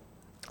people.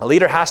 A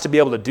leader has to be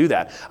able to do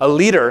that. A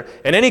leader,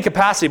 in any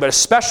capacity, but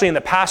especially in the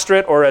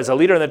pastorate or as a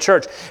leader in the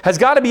church, has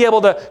got to be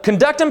able to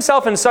conduct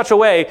himself in such a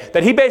way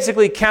that he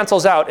basically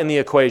cancels out in the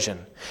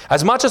equation.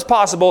 As much as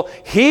possible,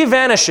 he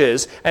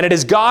vanishes, and it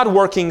is God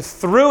working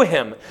through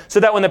him, so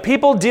that when the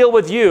people deal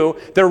with you,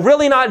 they're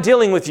really not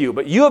dealing with you,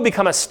 but you have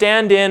become a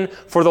stand-in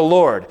for the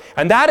Lord.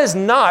 And that is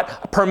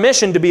not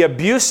permission to be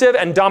abusive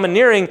and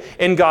domineering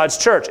in God's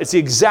church. It's the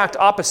exact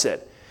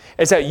opposite.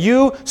 It's that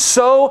you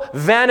so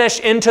vanish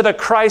into the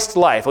Christ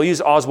life. I'll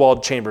use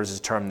Oswald Chambers'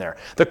 term there.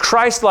 The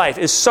Christ life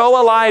is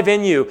so alive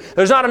in you,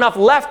 there's not enough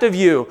left of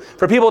you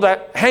for people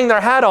to hang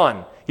their hat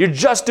on. You're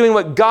just doing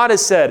what God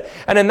has said.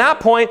 And in that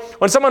point,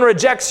 when someone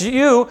rejects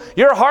you,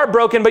 you're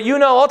heartbroken, but you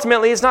know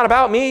ultimately it's not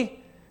about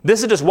me.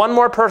 This is just one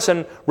more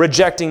person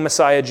rejecting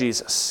Messiah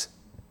Jesus.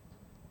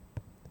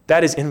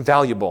 That is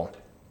invaluable.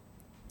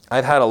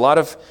 I've had a lot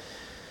of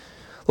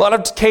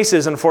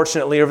cases,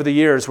 unfortunately, over the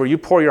years where you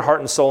pour your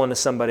heart and soul into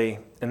somebody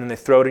and then they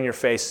throw it in your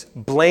face,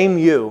 blame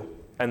you,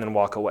 and then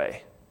walk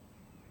away.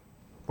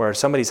 Where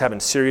somebody's having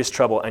serious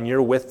trouble and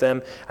you're with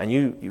them and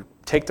you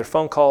take their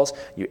phone calls,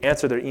 you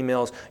answer their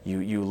emails,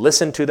 you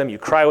listen to them, you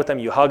cry with them,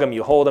 you hug them,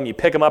 you hold them, you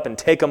pick them up and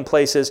take them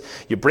places,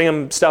 you bring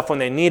them stuff when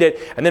they need it,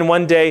 and then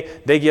one day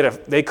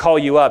they call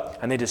you up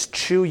and they just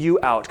chew you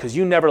out because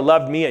you never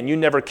loved me and you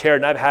never cared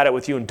and I've had it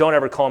with you and don't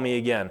ever call me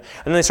again.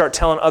 And then they start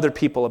telling other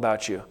people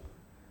about you.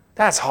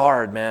 That's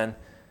hard, man.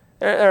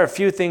 There are a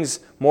few things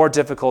more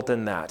difficult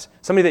than that.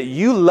 Somebody that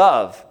you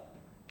love.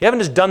 You haven't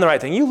just done the right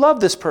thing. You love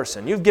this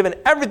person. You've given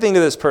everything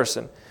to this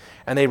person,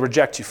 and they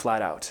reject you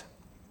flat out.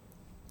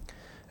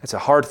 It's a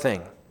hard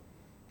thing,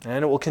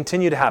 and it will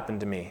continue to happen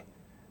to me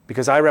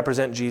because I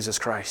represent Jesus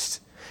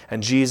Christ.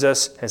 And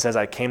Jesus says,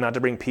 I came not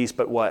to bring peace,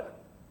 but what?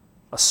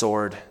 A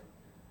sword.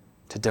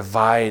 To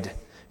divide.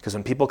 Because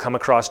when people come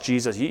across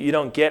Jesus, you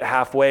don't get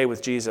halfway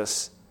with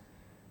Jesus.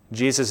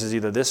 Jesus is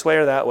either this way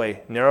or that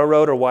way, narrow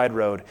road or wide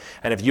road.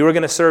 And if you are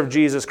going to serve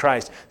Jesus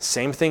Christ,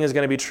 same thing is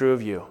going to be true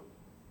of you.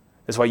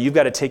 That's why you've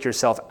got to take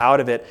yourself out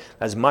of it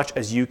as much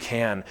as you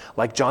can.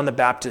 Like John the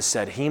Baptist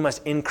said, he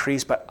must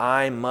increase, but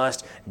I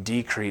must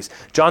decrease.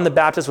 John the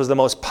Baptist was the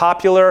most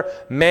popular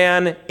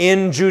man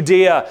in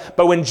Judea.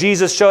 But when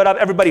Jesus showed up,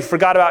 everybody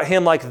forgot about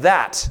him like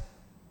that.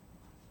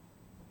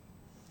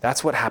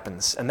 That's what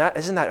happens. And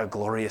isn't that a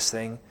glorious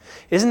thing?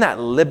 Isn't that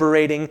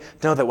liberating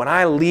to know that when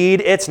I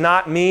lead, it's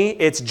not me,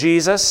 it's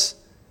Jesus?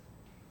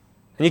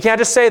 And you can't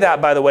just say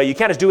that, by the way. You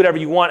can't just do whatever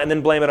you want and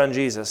then blame it on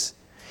Jesus.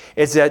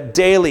 It's that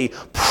daily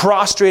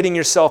prostrating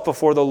yourself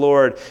before the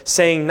Lord,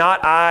 saying,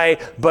 not I,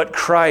 but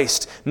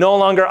Christ. No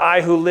longer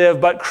I who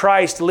live, but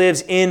Christ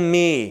lives in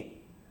me.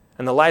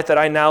 and the life that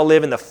I now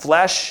live in the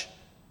flesh,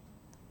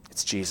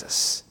 it's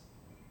Jesus.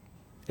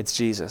 It's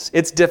Jesus.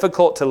 It's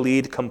difficult to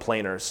lead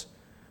complainers.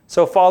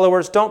 So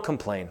followers, don't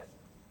complain.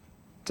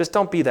 Just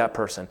don't be that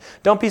person.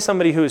 Don't be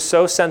somebody who is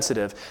so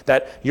sensitive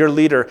that your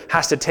leader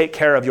has to take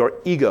care of your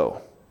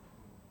ego.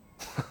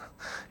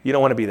 You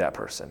don't want to be that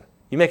person.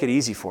 You make it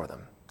easy for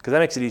them, because that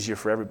makes it easier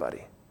for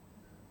everybody.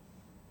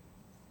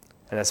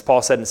 And as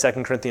Paul said in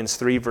 2 Corinthians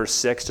 3, verse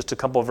 6, just a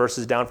couple of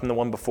verses down from the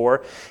one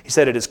before, he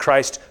said, it is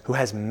Christ who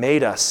has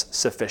made us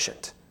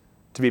sufficient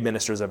to be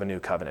ministers of a new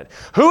covenant.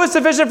 Who is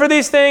sufficient for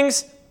these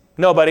things?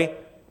 Nobody,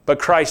 but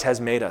Christ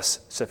has made us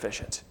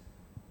sufficient.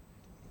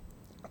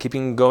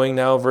 Keeping going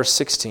now, verse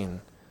 16.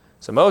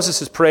 So Moses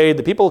has prayed,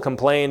 the people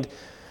complained.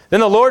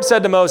 Then the Lord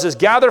said to Moses,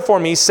 gather for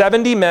me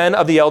 70 men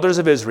of the elders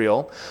of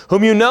Israel,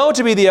 whom you know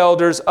to be the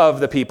elders of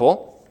the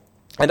people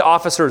and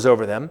officers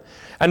over them,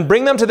 and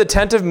bring them to the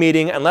tent of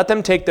meeting and let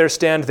them take their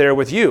stand there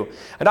with you.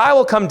 And I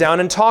will come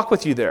down and talk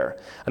with you there.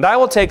 And I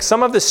will take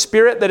some of the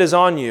spirit that is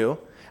on you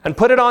and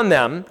put it on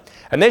them,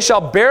 and they shall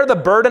bear the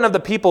burden of the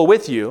people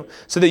with you,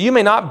 so that you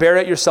may not bear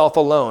it yourself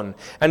alone.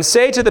 And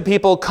say to the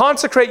people,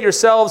 consecrate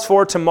yourselves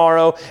for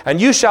tomorrow, and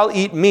you shall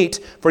eat meat,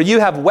 for you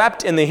have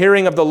wept in the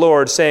hearing of the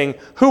Lord, saying,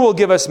 who will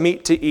give us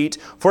meat to eat?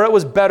 For it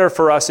was better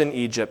for us in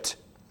Egypt.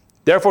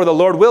 Therefore the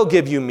Lord will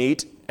give you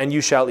meat, and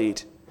you shall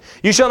eat.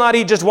 You shall not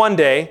eat just 1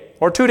 day,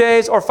 or 2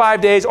 days, or 5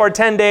 days, or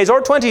 10 days,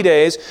 or 20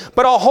 days,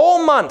 but a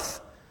whole month,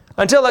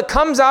 until it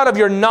comes out of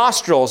your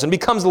nostrils and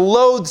becomes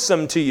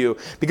loathsome to you,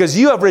 because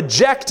you have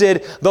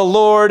rejected the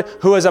Lord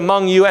who is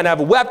among you and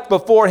have wept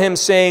before him,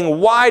 saying,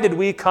 why did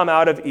we come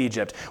out of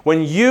Egypt?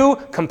 When you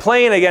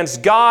complain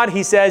against God,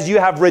 he says you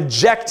have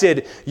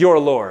rejected your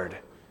Lord,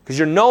 because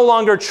you're no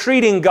longer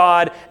treating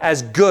God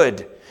as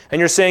good, and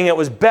you're saying it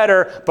was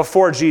better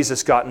before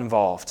Jesus got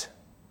involved.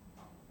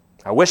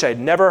 I wish I'd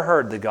never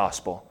heard the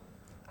gospel.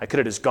 I could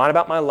have just gone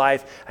about my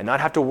life and not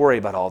have to worry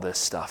about all this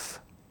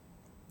stuff.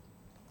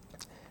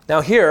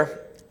 Now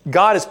here,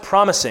 God is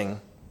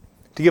promising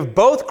to give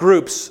both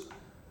groups,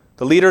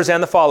 the leaders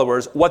and the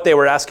followers, what they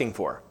were asking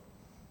for,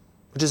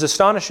 which is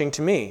astonishing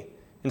to me.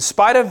 In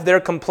spite of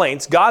their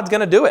complaints, God's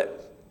going to do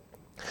it.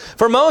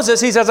 For Moses,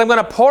 he says, I'm going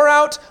to pour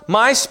out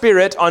my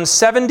spirit on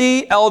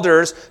 70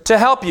 elders to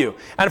help you.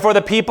 And for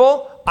the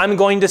people, I'm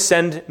going to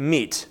send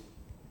meat.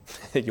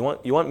 You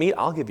want meat?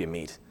 I'll give you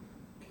meat.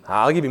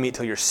 I'll give you meat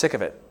till you're sick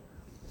of it.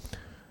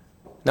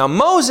 Now,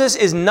 Moses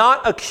is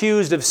not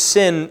accused of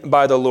sin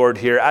by the Lord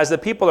here, as the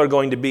people are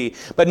going to be.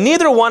 But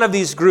neither one of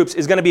these groups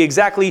is going to be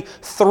exactly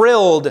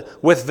thrilled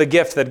with the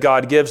gift that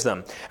God gives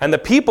them. And the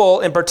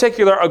people, in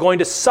particular, are going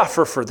to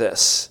suffer for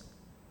this.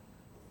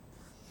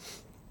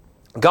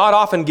 God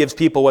often gives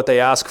people what they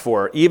ask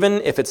for, even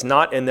if it's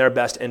not in their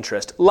best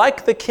interest,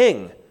 like the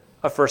king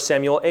of 1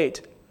 Samuel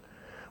 8.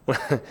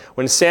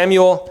 When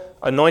Samuel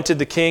anointed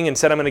the king and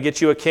said, I'm going to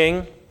get you a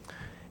king,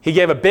 he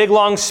gave a big,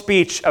 long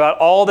speech about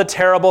all the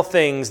terrible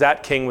things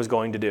that king was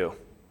going to do.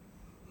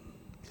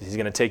 He's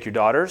going to take your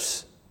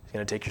daughters. He's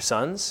going to take your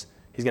sons.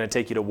 He's going to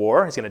take you to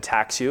war. He's going to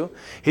tax you.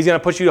 He's going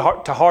to put you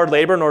to hard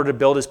labor in order to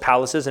build his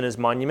palaces and his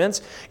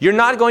monuments. You're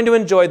not going to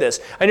enjoy this.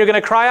 And you're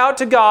going to cry out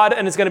to God,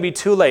 and it's going to be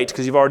too late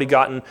because you've already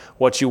gotten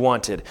what you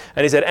wanted.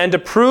 And he said, and to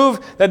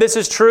prove that this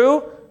is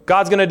true,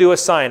 God's going to do a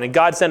sign. And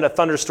God sent a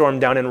thunderstorm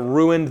down and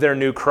ruined their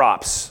new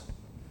crops.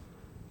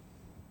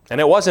 And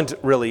it wasn't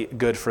really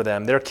good for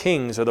them. Their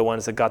kings are the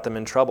ones that got them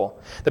in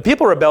trouble. The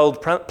people rebelled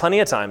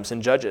plenty of times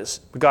in Judges,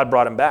 but God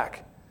brought them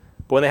back.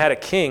 But when they had a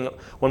king,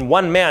 when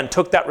one man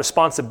took that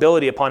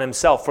responsibility upon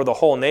himself for the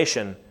whole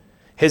nation,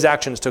 his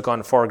actions took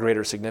on far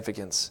greater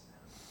significance.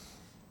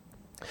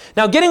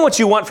 Now, getting what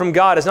you want from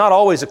God is not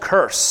always a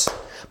curse,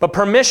 but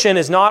permission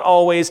is not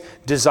always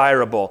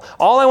desirable.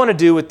 All I want to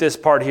do with this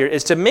part here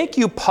is to make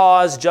you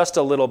pause just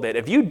a little bit.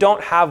 If you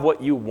don't have what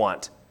you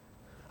want,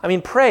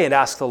 pray and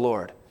ask the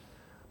Lord.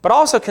 But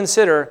also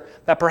consider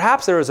that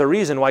perhaps there is a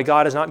reason why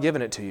God has not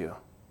given it to you.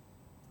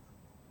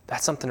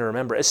 That's something to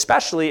remember,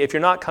 especially if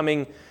you're not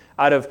coming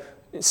out of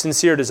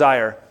sincere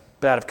desire,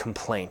 but out of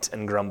complaint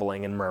and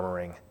grumbling and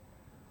murmuring.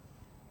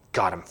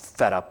 God, I'm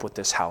fed up with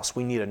this house.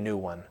 We need a new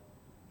one.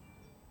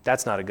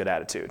 That's not a good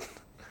attitude.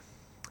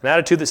 An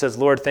attitude that says,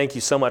 Lord, thank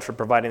you so much for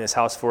providing this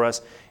house for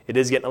us. It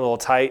is getting a little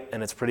tight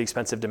and it's pretty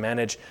expensive to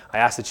manage. I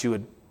ask that you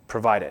would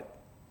provide it.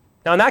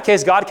 Now in that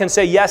case, God can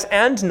say yes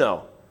and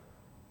no.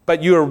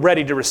 But you are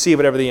ready to receive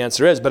whatever the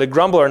answer is. But a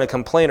grumbler and a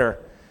complainer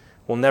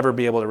will never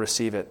be able to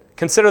receive it.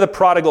 Consider the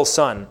prodigal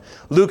son.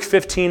 Luke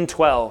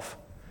 15:12.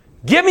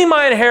 Give me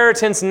my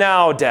inheritance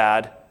now,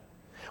 Dad.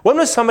 When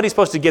was somebody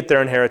supposed to get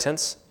their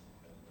inheritance?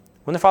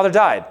 When their father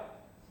died.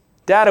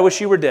 Dad, I wish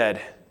you were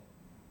dead.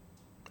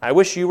 I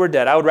wish you were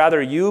dead. I would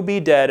rather you be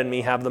dead and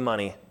me have the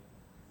money.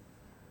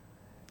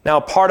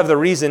 Now, part of the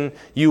reason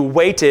you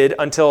waited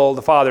until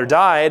the father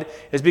died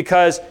is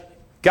because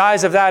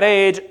guys of that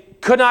age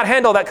could not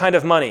handle that kind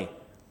of money.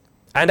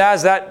 And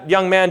as that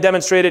young man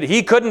demonstrated,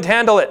 he couldn't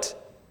handle it.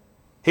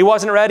 He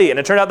wasn't ready. And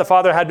it turned out the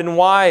father had been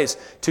wise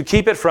to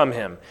keep it from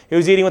him. He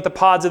was eating with the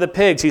pods of the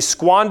pigs. He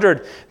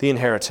squandered the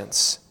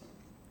inheritance.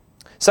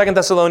 2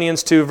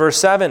 Thessalonians 2 verse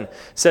 7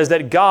 says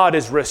that God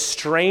is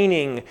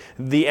restraining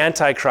the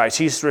Antichrist.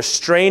 He's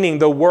restraining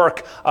the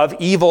work of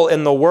evil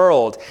in the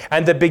world.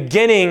 And the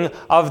beginning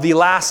of the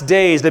last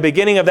days, the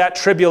beginning of that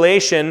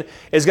tribulation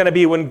is going to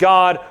be when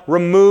God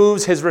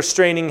removes his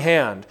restraining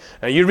hand.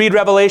 Now you read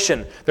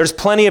Revelation, there's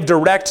plenty of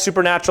direct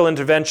supernatural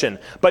intervention.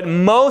 But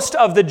most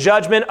of the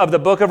judgment of the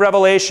book of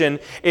Revelation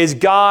is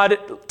God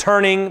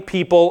turning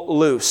people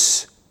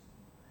loose.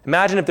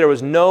 Imagine if there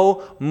was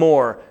no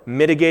more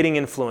mitigating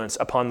influence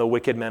upon the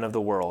wicked men of the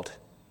world.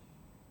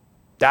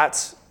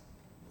 That's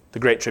the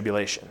Great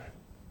Tribulation.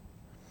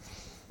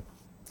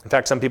 In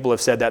fact, some people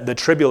have said that the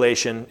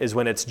tribulation is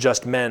when it's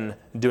just men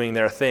doing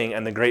their thing,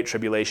 and the Great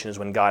Tribulation is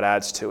when God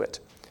adds to it.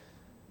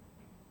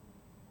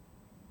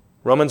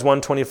 Romans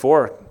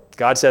 1:24,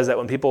 God says that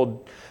when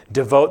people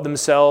devote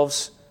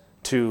themselves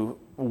to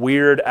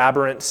weird,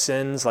 aberrant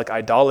sins like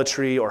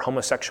idolatry or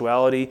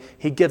homosexuality,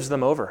 he gives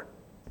them over.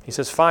 He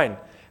says, fine,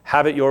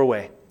 have it your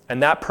way.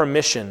 And that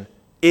permission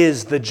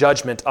is the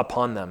judgment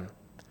upon them.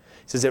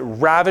 He says it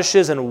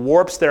ravishes and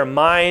warps their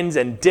minds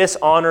and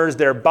dishonors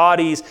their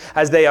bodies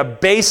as they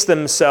abase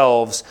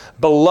themselves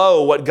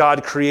below what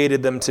God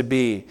created them to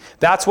be.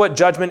 That's what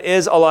judgment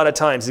is a lot of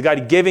times. It's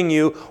God giving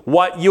you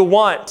what you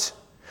want.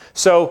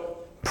 So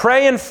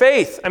pray in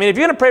faith. I mean, if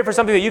you're going to pray for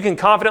something that you can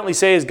confidently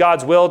say is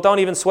God's will, don't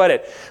even sweat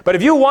it. But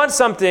if you want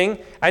something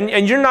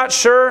and you're not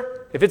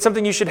sure if it's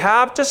something you should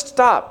have, just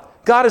stop.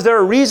 God, is there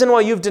a reason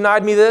why you've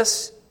denied me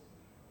this?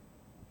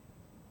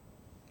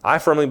 I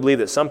firmly believe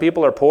that some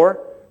people are poor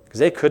because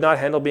they could not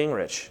handle being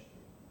rich.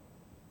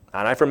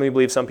 And I firmly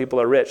believe some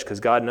people are rich because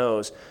God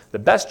knows the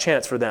best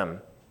chance for them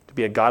to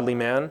be a godly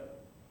man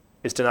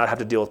is to not have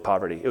to deal with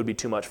poverty. It would be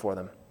too much for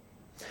them.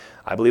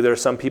 I believe there are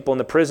some people in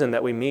the prison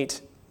that we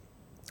meet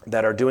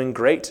that are doing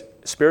great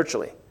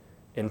spiritually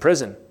in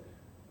prison.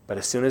 But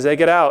as soon as they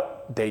get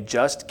out, they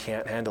just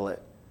can't handle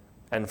it.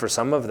 And for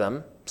some of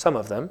them,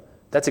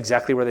 that's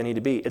exactly where they need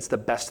to be. It's the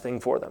best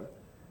thing for them.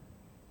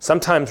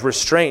 Sometimes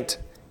restraint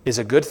is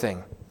a good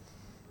thing.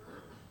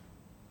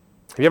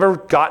 Have you ever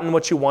gotten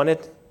what you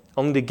wanted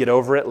only to get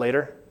over it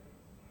later?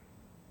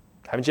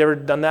 Haven't you ever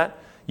done that?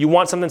 You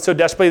want something so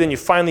desperately, then you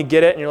finally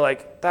get it, and you're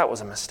like, that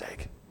was a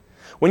mistake.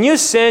 When you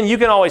sin, you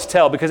can always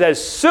tell, because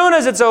as soon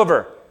as it's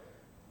over,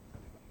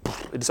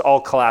 it just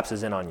all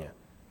collapses in on you.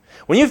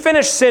 When you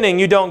finish sinning,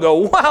 you don't go,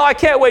 wow, I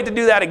can't wait to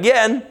do that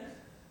again.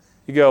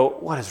 You go,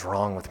 what is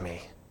wrong with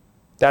me?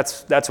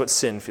 That's what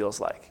sin feels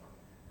like.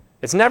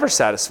 It's never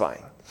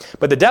satisfying.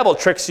 But the devil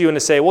tricks you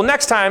into say, well,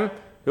 next time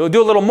you'll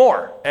do a little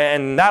more,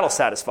 and that'll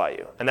satisfy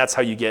you. And that's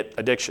how you get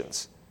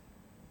addictions.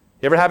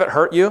 You ever have it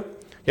hurt you?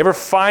 You ever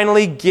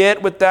finally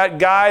get with that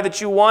guy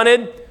that you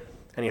wanted,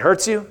 and he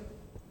hurts you? You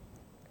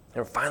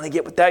ever finally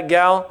get with that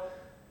gal,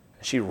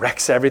 and she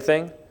wrecks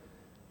everything?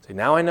 Say,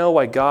 now I know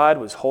why God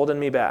was holding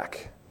me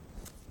back.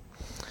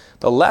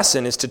 The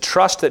lesson is to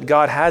trust that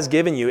God has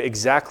given you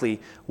exactly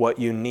what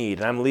you need.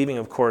 And I'm leaving,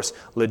 of course,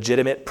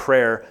 legitimate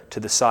prayer to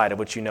the side, of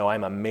which you know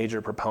I'm a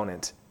major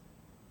proponent.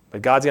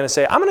 But God's going to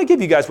say, I'm going to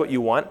give you guys what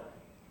you want,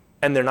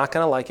 and they're not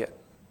going to like it.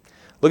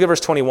 Look at verse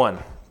 21.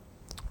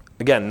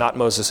 Again, not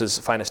Moses'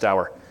 finest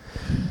hour.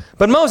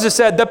 But Moses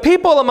said, the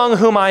people among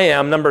whom I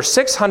am number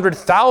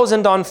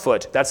 600,000 on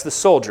foot. That's the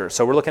soldiers.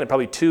 So we're looking at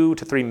probably 2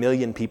 to 3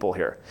 million people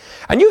here.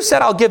 And you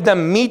said, I'll give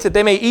them meat that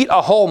they may eat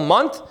a whole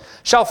month.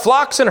 Shall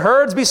flocks and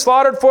herds be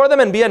slaughtered for them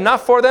and be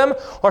enough for them?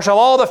 Or shall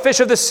all the fish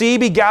of the sea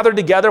be gathered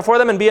together for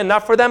them and be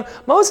enough for them?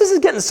 Moses is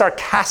getting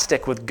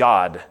sarcastic with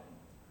God.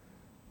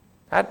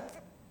 That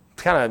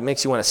kind of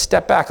makes you want to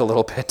step back a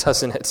little bit,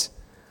 doesn't it?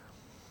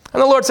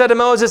 And the Lord said to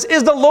Moses,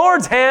 is the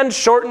Lord's hand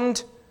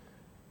shortened?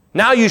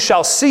 Now you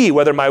shall see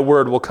whether my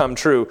word will come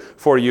true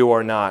for you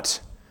or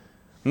not.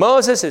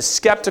 Moses is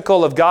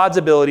skeptical of God's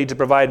ability to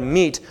provide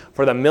meat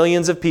for the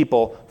millions of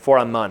people for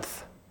a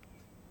month.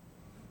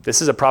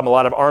 This is a problem a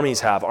lot of armies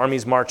have.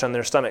 Armies march on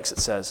their stomachs, it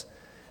says.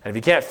 And if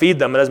you can't feed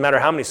them, it doesn't matter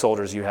how many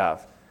soldiers you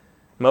have.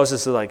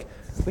 Moses is like,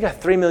 we got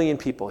 3 million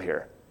people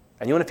here,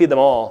 and you want to feed them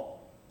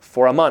all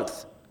for a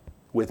month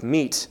with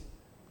meat,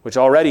 which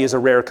already is a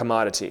rare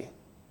commodity.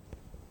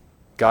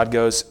 God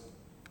goes,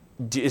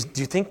 do you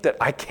think that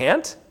I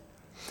can't?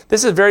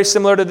 This is very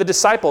similar to the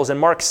disciples in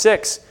Mark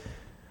 6.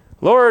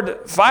 Lord,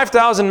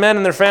 5,000 men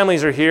and their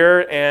families are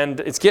here, and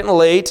it's getting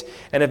late,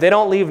 and if they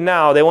don't leave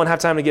now, they won't have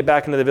time to get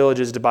back into the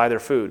villages to buy their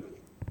food.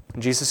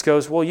 And Jesus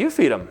goes, well, you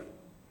feed them.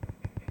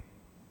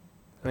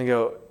 And they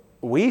go,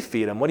 we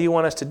feed them? What do you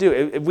want us to do?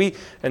 If we,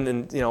 and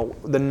then,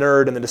 the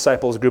nerd in the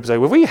disciples group is like,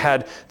 well, if we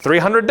had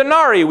 300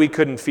 denarii, we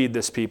couldn't feed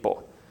this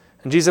people.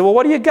 And Jesus said, well,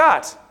 what do you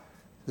got?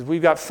 He says,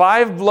 we've got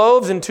 5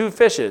 loaves and 2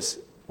 fishes.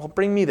 Well,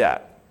 bring me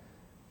that.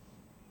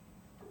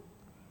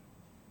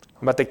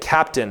 About the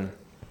captain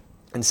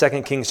in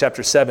 2 Kings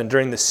chapter 7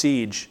 during the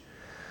siege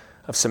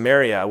of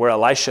Samaria, where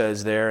Elisha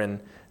is there, and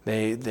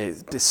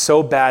it's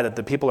so bad that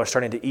the people are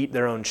starting to eat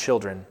their own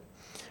children.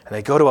 And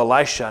they go to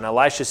Elisha, and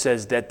Elisha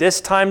says that this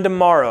time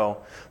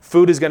tomorrow,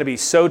 food is going to be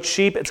so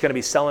cheap, it's going to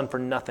be selling for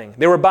nothing.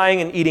 They were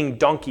buying and eating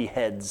donkey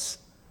heads.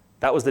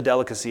 That was the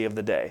delicacy of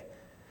the day.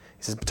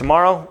 He says,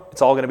 tomorrow,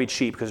 it's all going to be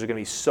cheap because there's going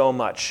to be so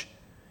much.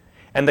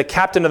 And the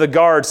captain of the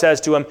guard says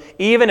to him,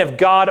 even if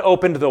God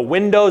opened the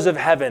windows of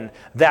heaven,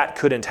 that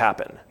couldn't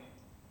happen.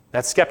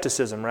 That's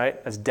skepticism,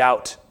 right? That's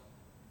doubt.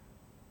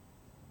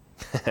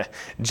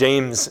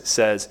 James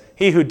says,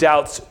 he who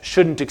doubts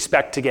shouldn't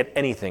expect to get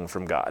anything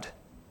from God.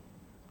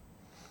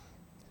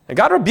 And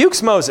God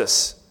rebukes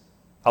Moses.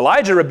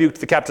 Elijah rebuked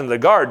the captain of the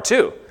guard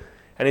too.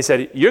 And he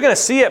said, you're going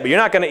to see it, but you're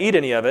not going to eat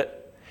any of it.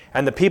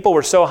 And the people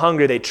were so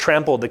hungry, they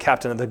trampled the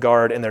captain of the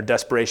guard in their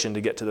desperation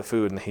to get to the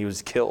food, and he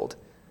was killed.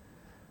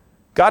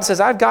 God says,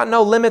 I've got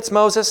no limits,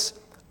 Moses.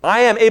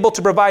 I am able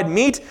to provide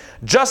meat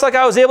just like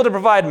I was able to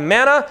provide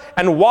manna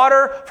and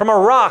water from a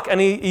rock.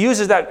 And he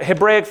uses that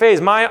Hebraic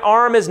phrase, my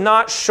arm is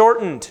not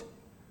shortened.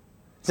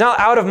 It's not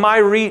out of my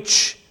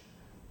reach.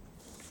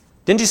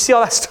 Didn't you see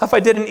all that stuff I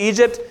did in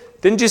Egypt?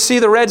 Didn't you see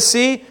the Red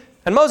Sea?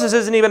 And Moses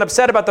isn't even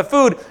upset about the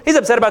food. He's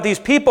upset about these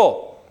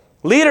people.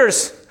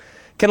 Leaders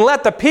can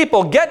let the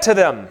people get to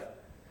them,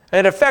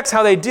 and it affects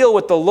how they deal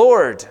with the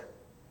Lord.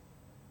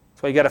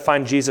 That's why you got to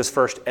find Jesus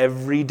first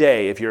every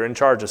day if you're in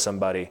charge of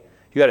somebody.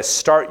 You got to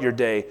start your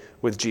day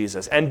with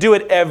Jesus and do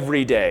it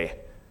every day.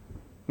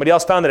 Anybody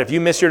else found that if you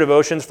miss your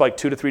devotions for like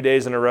 2 to 3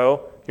 days in a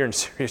row, you're in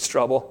serious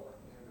trouble?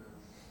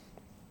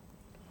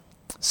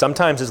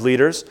 Sometimes as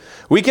leaders,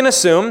 we can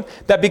assume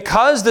that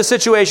because the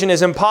situation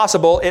is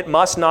impossible, it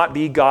must not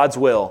be God's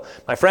will.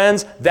 My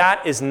friends,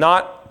 that is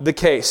not the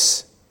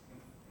case.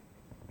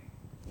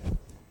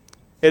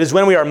 It is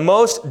when we are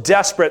most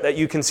desperate that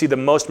you can see the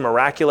most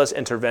miraculous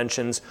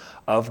interventions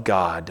of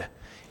God.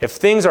 If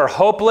things are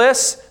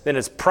hopeless, then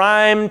it's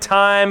prime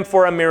time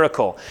for a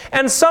miracle.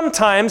 And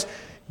sometimes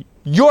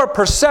your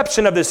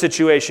perception of the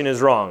situation is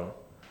wrong.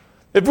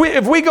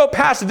 If we go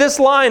past this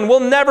line,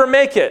 we'll never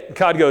make it.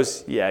 God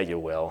goes, yeah, you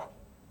will.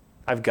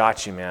 I've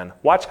got you, man.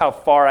 Watch how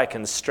far I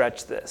can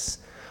stretch this.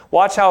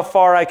 Watch how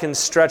far I can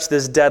stretch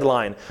this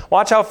deadline.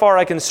 Watch how far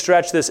I can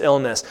stretch this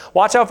illness.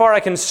 Watch how far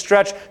I can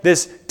stretch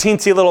this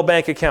teensy little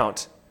bank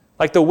account.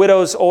 Like the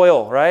widow's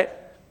oil, right?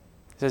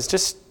 He says,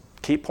 just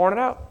keep pouring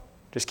it out.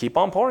 Just keep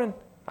on pouring.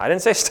 I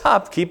didn't say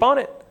stop. Keep on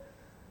it.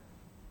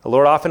 The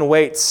Lord often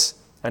waits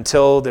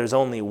until there's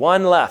only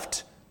one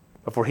left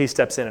before he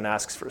steps in and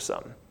asks for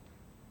some.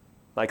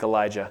 Like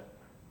Elijah.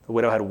 The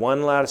widow had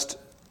one last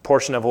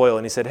portion of oil,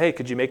 and he said, hey,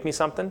 could you make me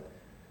something?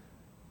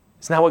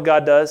 Isn't that what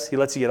God does? He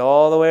lets you get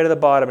all the way to the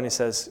bottom, and he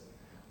says,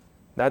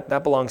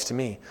 that belongs to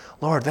me.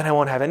 Lord, then I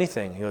won't have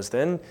anything. He goes,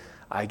 then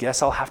I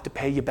guess I'll have to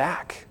pay you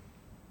back.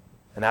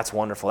 And that's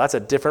wonderful. That's a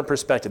different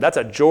perspective. That's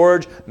a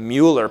George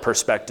Mueller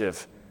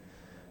perspective.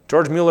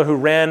 George Mueller, who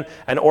ran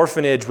an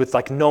orphanage with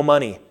like no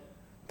money.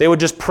 They would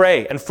just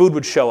pray and food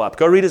would show up.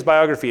 Go read his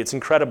biography. It's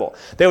incredible.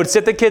 They would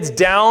sit the kids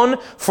down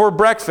for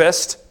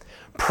breakfast,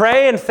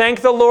 pray and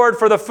thank the Lord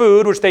for the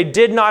food, which they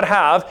did not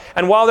have.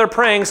 And while they're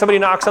praying, somebody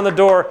knocks on the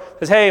door,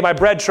 says, hey, my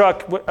bread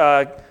truck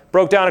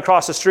broke down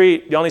across the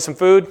street. Y'all need some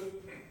food?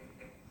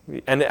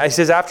 And he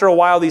says, after a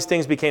while, these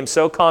things became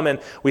so common,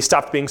 we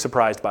stopped being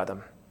surprised by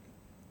them.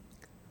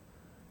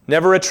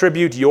 Never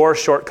attribute your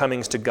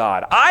shortcomings to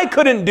God. I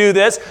couldn't do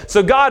this,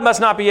 so God must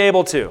not be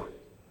able to.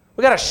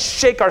 We've got to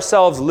shake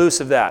ourselves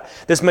loose of that.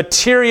 This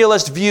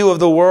materialist view of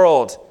the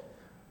world.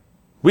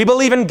 We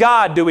believe in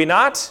God, do we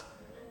not?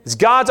 Is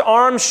God's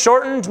arm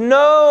shortened?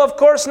 No, of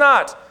course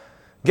not.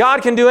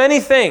 God can do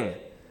anything.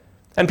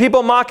 And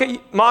people mock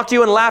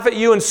you and laugh at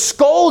you and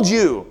scold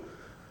you.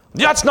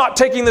 That's not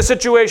taking the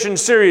situation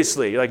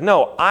seriously. You're like,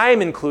 no,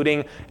 I'm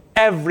including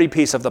every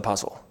piece of the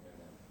puzzle,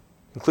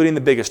 including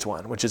the biggest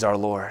one, which is our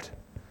Lord.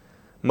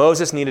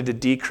 Moses needed to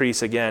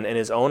decrease again in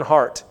his own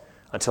heart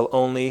until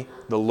only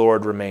the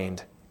Lord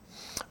remained.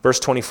 Verse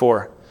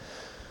 24,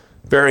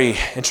 very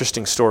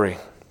interesting story.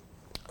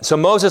 So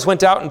Moses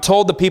went out and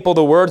told the people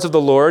the words of the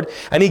Lord,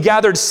 and he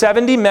gathered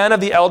 70 men of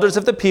the elders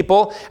of the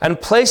people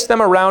and placed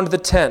them around the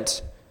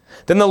tent.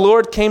 Then the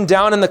Lord came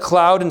down in the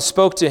cloud and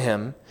spoke to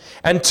him,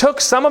 and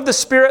took some of the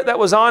Spirit that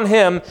was on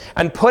him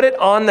and put it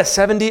on the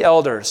 70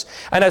 elders.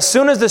 And as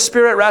soon as the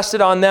Spirit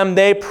rested on them,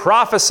 they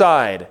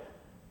prophesied.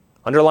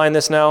 Underline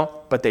this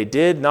now, but they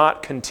did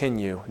not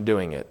continue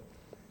doing it.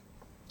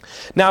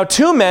 Now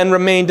 2 men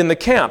remained in the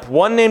camp,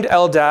 one named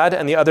Eldad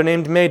and the other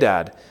named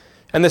Medad,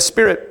 and the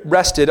Spirit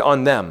rested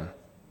on them.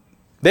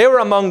 They were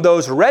among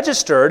those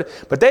registered,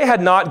 but they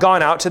had not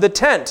gone out to the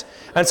tent,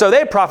 and so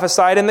they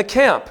prophesied in the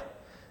camp.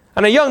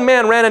 And a young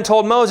man ran and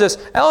told Moses,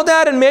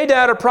 Eldad and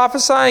Medad are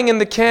prophesying in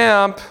the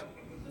camp.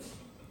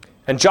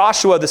 And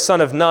Joshua, the son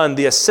of Nun,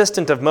 the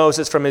assistant of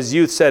Moses from his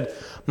youth, said,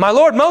 My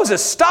lord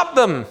Moses, stop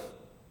them.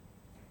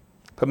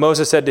 But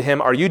Moses said to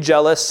him, Are you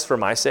jealous for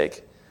my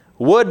sake?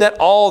 Would that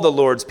all the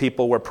Lord's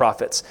people were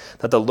prophets,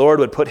 that the Lord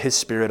would put his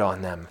Spirit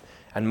on them.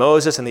 And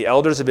Moses and the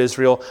elders of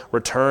Israel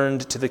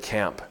returned to the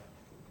camp.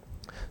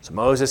 So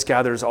Moses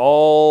gathers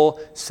all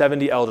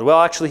 70 elders.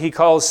 Well, actually, he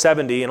calls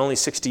 70 and only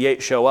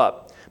 68 show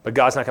up. But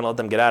God's not going to let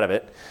them get out of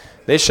it.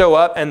 They show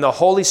up and the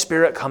Holy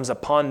Spirit comes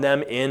upon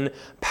them in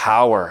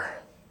power.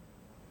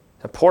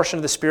 The portion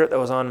of the Spirit that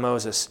was on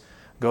Moses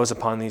goes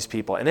upon these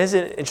people. And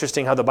isn't it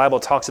interesting how the Bible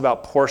talks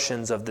about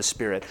portions of the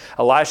Spirit?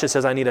 Elisha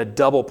says, I need a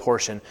double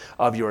portion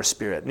of your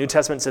Spirit. New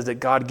Testament says that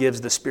God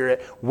gives the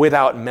Spirit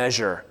without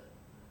measure.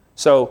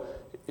 So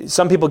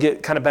some people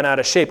get kind of bent out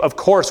of shape. Of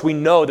course, we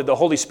know that the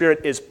Holy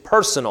Spirit is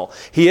personal.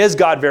 He is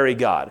God, very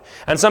God.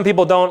 And some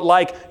people don't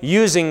like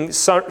using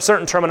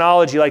certain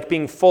terminology like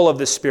being full of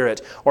the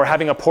Spirit or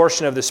having a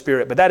portion of the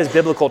Spirit, but that is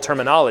biblical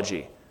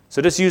terminology.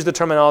 So just use the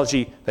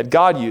terminology that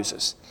God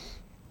uses.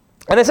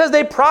 And it says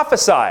they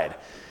prophesied.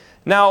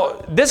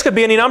 Now, this could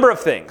be any number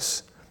of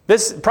things.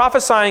 This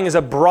prophesying is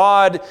a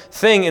broad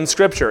thing in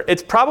Scripture.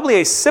 It's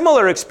probably a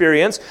similar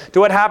experience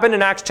to what happened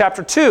in Acts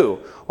chapter 2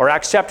 or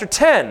Acts chapter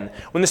 10,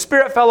 when the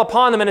Spirit fell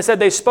upon them and it said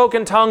they spoke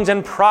in tongues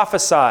and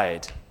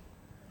prophesied.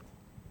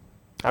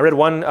 I read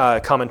one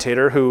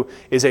commentator who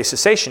is a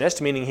cessationist,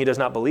 meaning he does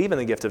not believe in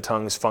the gift of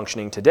tongues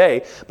functioning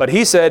today, but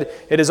he said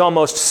it is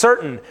almost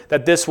certain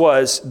that this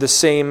was the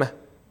same,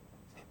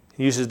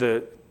 he uses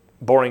the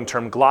boring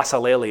term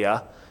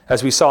glossolalia,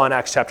 as we saw in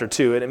Acts chapter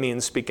 2, and it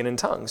means speaking in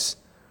tongues.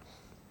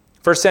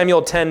 1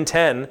 Samuel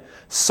 10:10,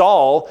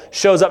 Saul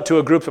shows up to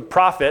a group of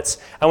prophets,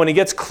 and when he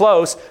gets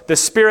close, the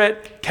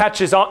Spirit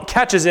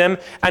catches him,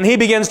 and he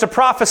begins to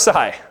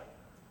prophesy.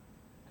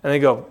 And they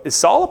go, is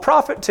Saul a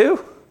prophet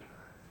too?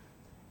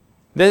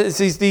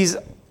 These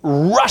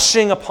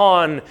rushing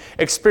upon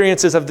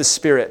experiences of the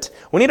Spirit.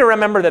 We need to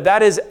remember that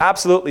that is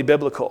absolutely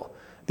biblical.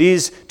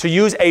 These, to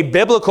use a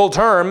biblical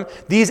term,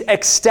 these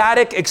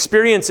ecstatic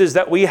experiences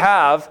that we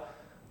have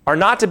are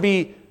not to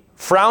be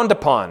frowned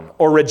upon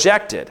or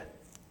rejected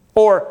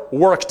or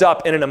worked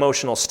up in an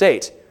emotional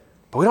state.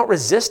 But we don't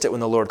resist it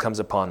when the Lord comes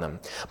upon them.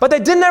 But they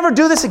didn't ever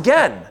do this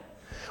again,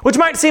 which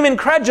might seem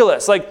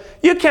incredulous. Like,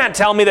 you can't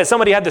tell me that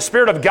somebody had the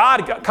Spirit of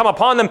God come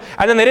upon them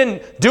and then they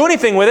didn't do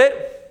anything with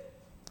it.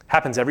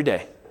 Happens every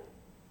day.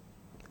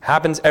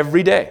 Happens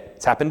every day.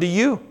 It's happened to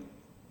you.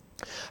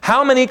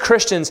 How many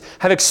Christians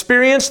have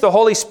experienced the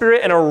Holy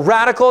Spirit in a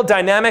radical,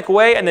 dynamic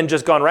way and then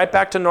just gone right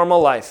back to normal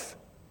life?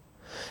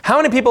 How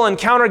many people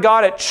encounter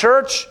God at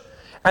church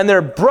and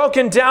they're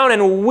broken down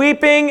and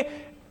weeping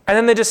and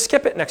then they just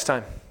skip it next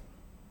time?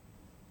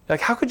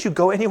 Like, how could you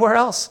go anywhere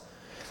else?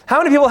 How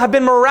many people have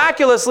been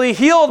miraculously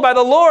healed by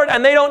the Lord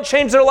and they don't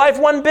change their life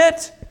one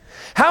bit?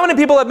 How many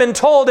people have been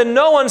told in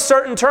no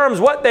uncertain terms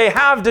what they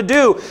have to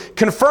do,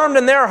 confirmed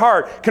in their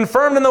heart,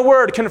 confirmed in the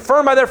Word,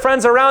 confirmed by their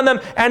friends around them,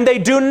 and they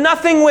do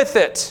nothing with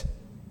it?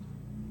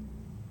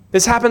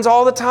 This happens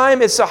all the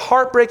time. It's a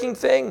heartbreaking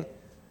thing.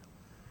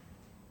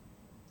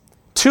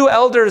 2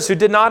 elders who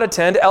did not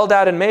attend,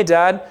 Eldad and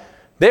Medad,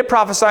 they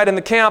prophesied in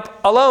the camp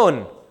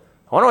alone.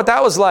 I wonder what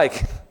that was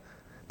like.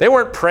 They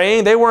weren't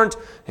praying. They weren't,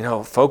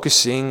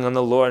 focusing on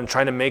the Lord and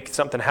trying to make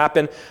something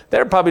happen. They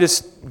were probably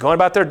just going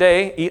about their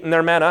day, eating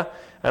their manna,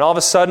 and all of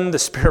a sudden the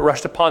Spirit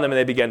rushed upon them and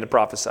they began to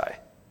prophesy.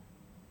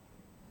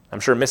 I'm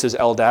sure Mrs.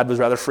 Eldad was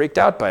rather freaked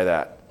out by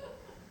that.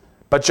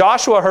 But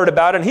Joshua heard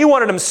about it and he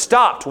wanted them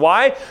stopped.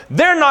 Why?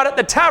 They're not at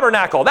the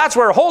tabernacle. That's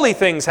where holy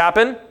things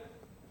happen.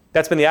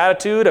 That's been the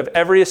attitude of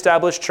every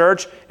established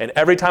church and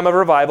every time of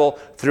revival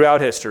throughout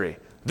history.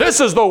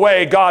 This is the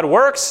way God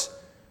works.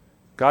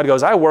 God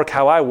goes, I work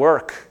how I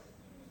work.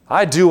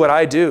 I do what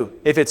I do.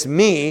 If it's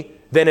me,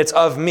 then it's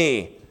of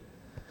me.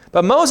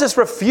 But Moses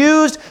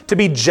refused to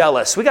be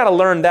jealous. We got to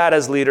learn that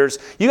as leaders.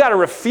 You got to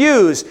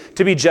refuse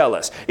to be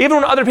jealous. Even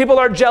when other people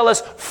are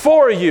jealous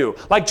for you.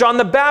 Like John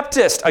the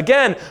Baptist,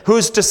 again,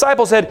 whose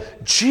disciples said,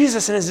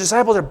 Jesus and his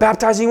disciples are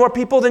baptizing more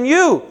people than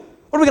you.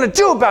 What are we going to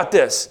do about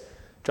this?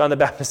 John the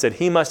Baptist said,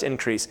 he must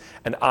increase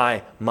and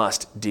I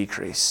must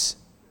decrease.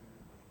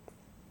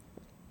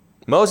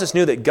 Moses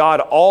knew that God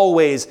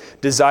always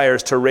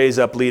desires to raise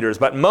up leaders.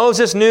 But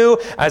Moses knew,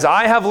 as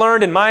I have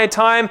learned in my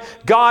time,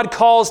 God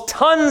calls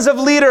tons of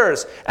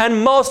leaders,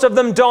 and most of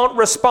them don't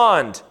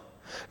respond.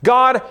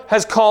 God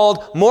has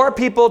called more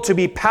people to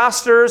be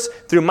pastors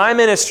through my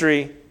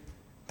ministry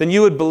than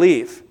you would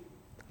believe.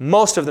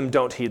 Most of them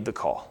don't heed the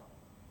call.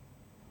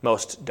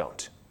 Most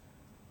don't.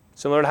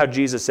 Similar to how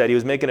Jesus said, he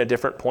was making a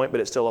different point,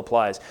 but it still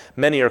applies.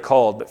 Many are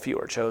called, but few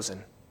are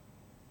chosen.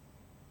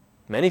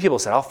 Many people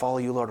said, I'll follow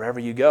you, Lord, wherever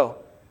you go.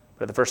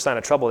 But at the first sign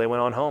of trouble, they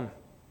went on home.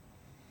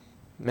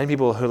 Many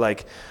people who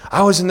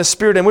I was in the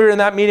Spirit and we were in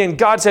that meeting and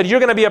God said, you're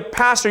going to be a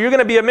pastor, you're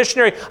going to be a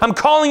missionary, I'm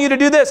calling you to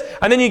do this.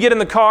 And then you get in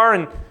the car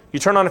and you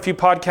turn on a few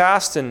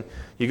podcasts and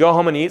you go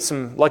home and you eat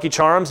some Lucky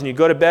Charms and you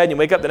go to bed and you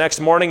wake up the next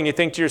morning and you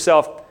think to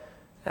yourself,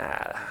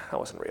 that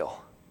wasn't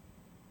real.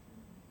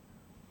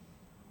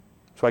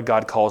 That's why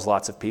God calls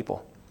lots of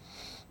people.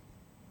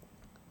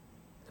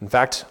 In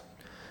fact,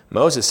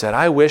 Moses said,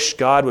 I wish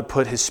God would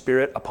put his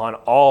Spirit upon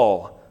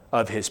all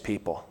of his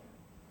people.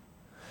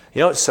 You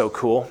know what's so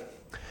cool?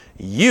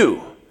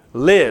 You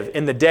live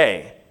in the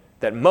day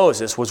that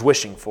Moses was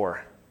wishing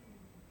for,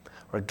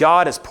 where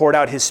God has poured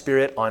out his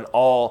Spirit on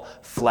all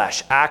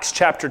flesh. Acts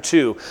chapter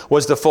 2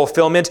 was the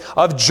fulfillment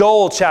of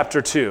Joel chapter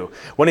 2,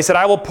 when he said,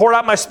 I will pour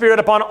out my Spirit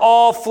upon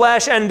all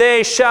flesh and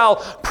they shall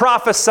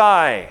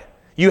prophesy.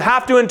 You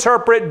have to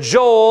interpret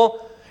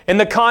Joel in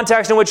the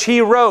context in which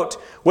he wrote,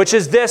 which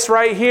is this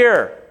right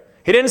here.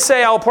 He didn't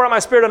say, I will pour out my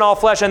Spirit on all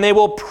flesh, and they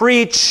will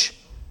preach.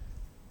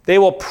 They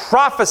will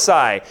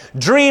prophesy,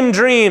 dream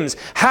dreams,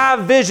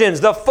 have visions,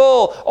 the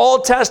full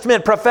Old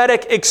Testament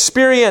prophetic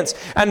experience.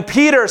 And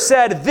Peter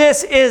said,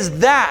 this is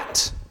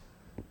that.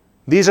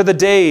 These are the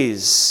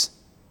days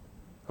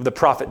of the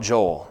prophet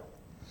Joel.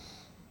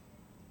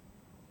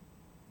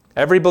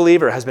 Every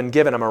believer has been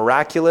given a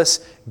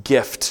miraculous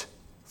gift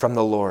from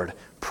the Lord.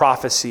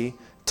 Prophecy,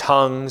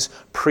 tongues,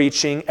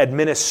 preaching,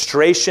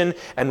 administration,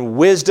 and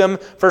wisdom.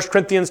 1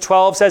 Corinthians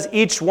 12 says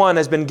each one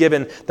has been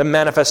given the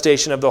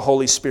manifestation of the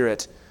Holy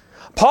Spirit.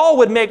 Paul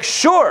would make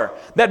sure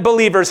that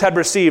believers had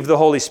received the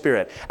Holy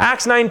Spirit.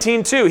 Acts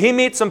 19:2, he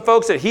meets some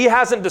folks that he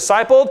hasn't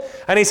discipled,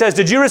 and he says,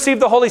 did you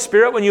receive the Holy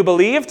Spirit when you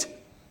believed?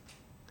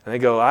 And they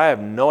go, I have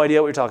no idea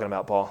what you're talking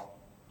about, Paul.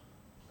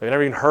 I've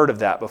never even heard of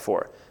that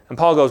before. And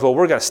Paul goes, well,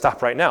 we're going to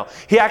stop right now.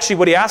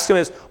 What he asks him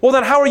is, well,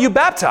 then how are you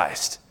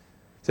baptized?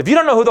 So if you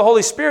don't know who the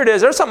Holy Spirit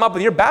is, there's something up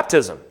with your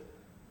baptism.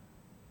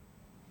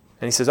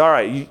 And he says, all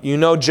right, you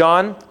know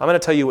John? I'm going to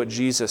tell you what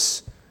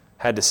Jesus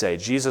had to say.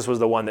 Jesus was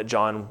the one that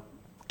John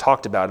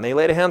talked about. And they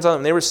laid hands on him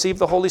and they received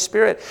the Holy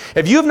Spirit.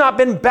 If you've not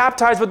been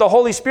baptized with the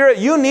Holy Spirit,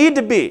 you need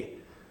to be.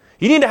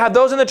 You need to have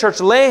those in the church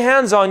lay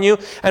hands on you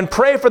and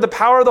pray for the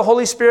power of the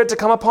Holy Spirit to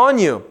come upon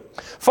you.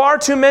 Far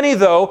too many,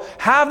 though,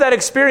 have that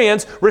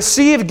experience,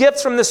 receive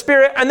gifts from the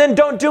Spirit, and then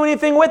don't do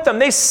anything with them.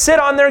 They sit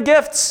on their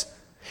gifts.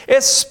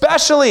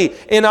 Especially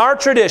in our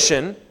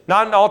tradition,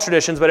 not in all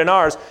traditions, but in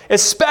ours,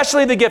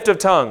 especially the gift of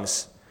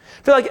tongues.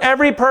 I feel like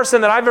every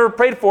person that I've ever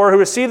prayed for who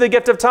received the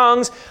gift of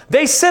tongues,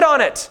 they sit on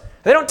it.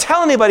 They don't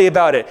tell anybody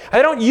about it.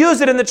 They don't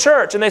use it in the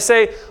church. And they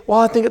say, well,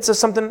 I think it's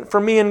just something for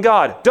me and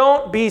God.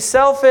 Don't be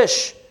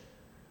selfish.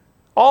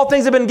 All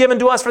things have been given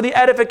to us for the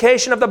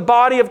edification of the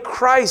body of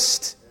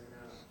Christ.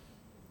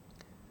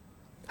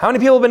 How many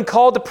people have been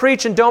called to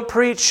preach and don't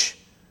preach?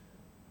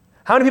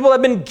 How many people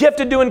have been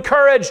gifted to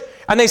encourage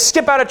and they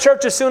skip out of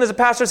church as soon as the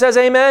pastor says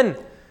amen?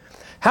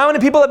 How many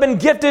people have been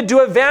gifted to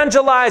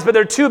evangelize, but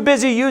they're too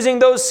busy using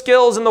those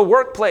skills in the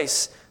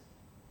workplace?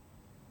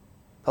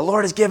 The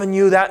Lord has given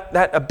you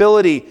that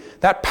ability,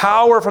 that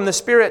power from the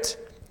Spirit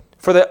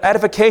for the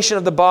edification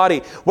of the body.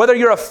 Whether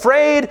you're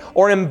afraid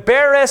or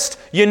embarrassed,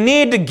 you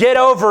need to get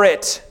over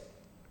it.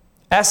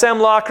 S.M.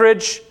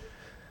 Lockridge,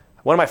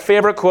 one of my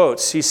favorite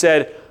quotes, he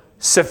said,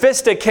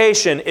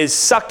 sophistication is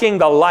sucking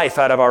the life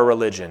out of our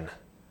religion.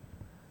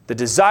 The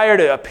desire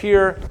to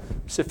appear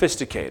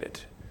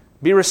sophisticated,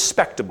 be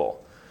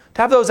respectable.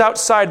 To have those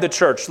outside the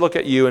church look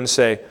at you and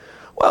say,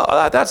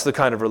 well, that's the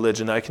kind of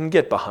religion I can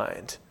get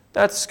behind.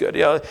 That's good.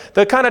 You know,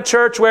 the kind of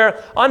church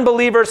where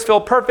unbelievers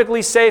feel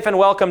perfectly safe and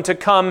welcome to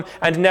come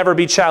and never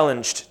be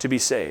challenged to be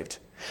saved.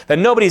 That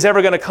nobody's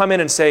ever going to come in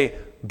and say,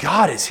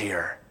 God is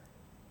here.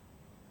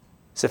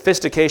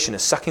 Sophistication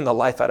is sucking the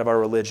life out of our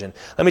religion.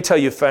 Let me tell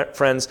you,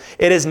 friends,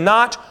 it is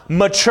not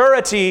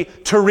maturity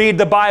to read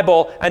the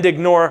Bible and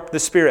ignore the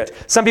Spirit.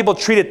 Some people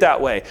treat it that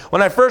way.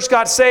 When I first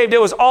got saved, it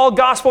was all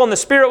gospel and the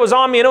Spirit was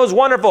on me and it was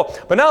wonderful.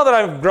 But now that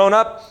I've grown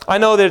up, I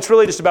know that it's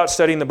really just about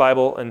studying the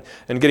Bible and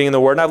getting in the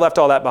Word, and I've left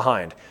all that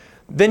behind.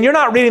 Then you're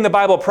not reading the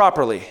Bible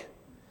properly,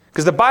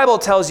 because the Bible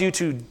tells you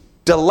to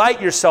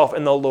delight yourself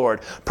in the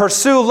Lord.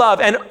 Pursue love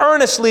and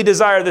earnestly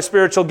desire the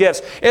spiritual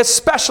gifts,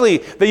 especially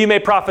that you may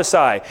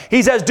prophesy.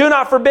 He says, do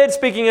not forbid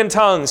speaking in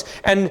tongues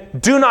and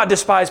do not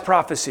despise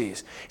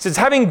prophecies. He says,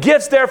 having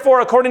gifts, therefore,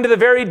 according to the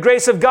varied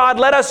grace of God,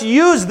 let us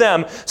use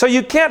them. So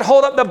you can't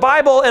hold up the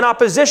Bible in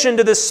opposition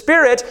to the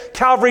Spirit,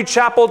 Calvary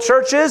Chapel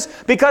churches,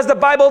 because the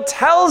Bible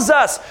tells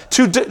us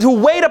to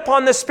wait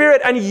upon the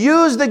Spirit and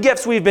use the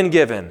gifts we've been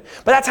given.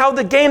 But that's how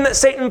the game that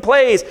Satan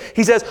plays.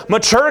 He says,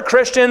 mature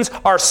Christians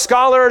are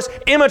scholars,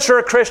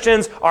 immature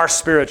Christians are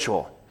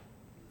spiritual.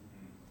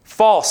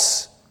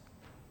 False.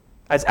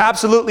 That's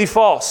absolutely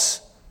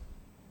false.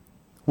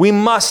 We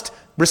must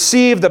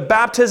receive the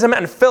baptism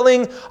and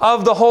filling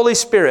of the Holy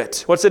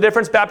Spirit. What's the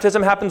difference?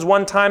 Baptism happens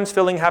one time,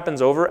 filling happens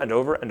over and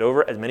over and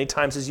over as many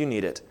times as you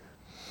need it.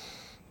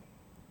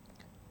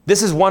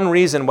 This is one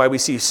reason why we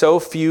see so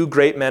few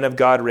great men of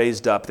God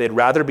raised up. They'd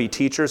rather be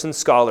teachers and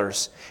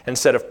scholars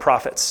instead of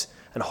prophets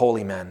and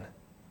holy men.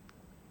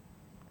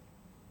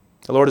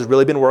 The Lord has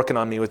really been working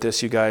on me with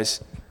this, you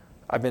guys.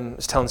 I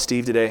was telling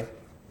Steve today,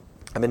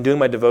 I've been doing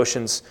my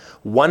devotions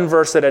one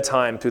verse at a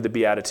time through the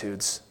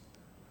Beatitudes.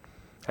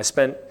 I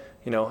spent,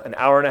 an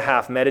hour and a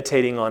half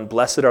meditating on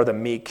blessed are the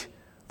meek,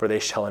 for they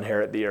shall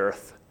inherit the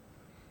earth.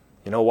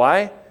 You know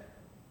why?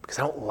 Because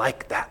I don't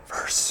like that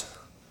verse.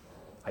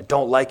 I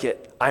don't like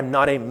it. I'm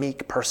not a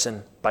meek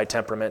person by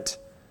temperament.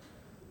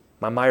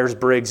 My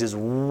Myers-Briggs is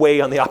way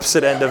on the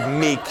opposite end of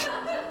meek.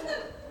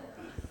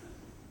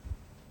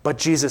 But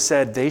Jesus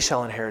said, they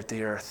shall inherit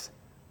the earth.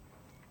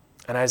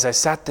 And as I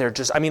sat there,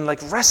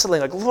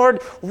 wrestling,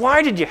 Lord,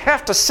 why did you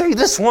have to say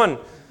this one?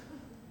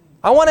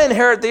 I want to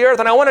inherit the earth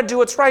and I want to do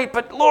what's right,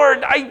 but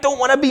Lord, I don't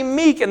want to be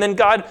meek. And then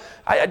God,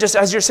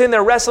 as you're sitting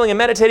there wrestling and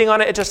meditating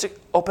on it, it just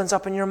opens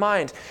up in your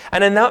mind.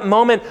 And in that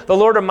moment, the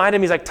Lord reminded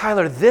me, he's like,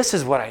 Tyler, this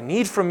is what I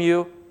need from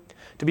you.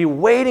 to be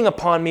waiting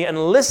upon me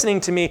and listening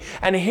to me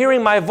and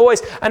hearing my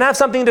voice and have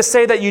something to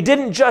say that you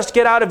didn't just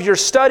get out of your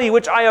study,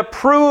 which I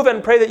approve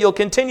and pray that you'll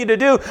continue to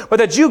do, but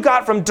that you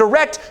got from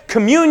direct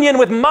communion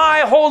with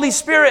my Holy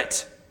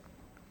Spirit.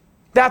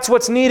 That's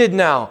what's needed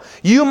now.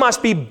 You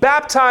must be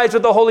baptized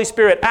with the Holy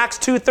Spirit. Acts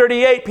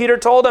 2:38, Peter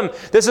told them,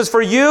 this is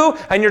for you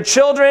and your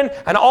children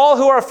and all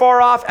who are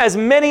far off, as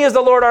many as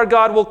the Lord our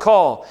God will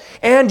call.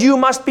 And you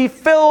must be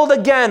filled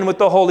again with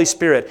the Holy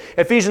Spirit.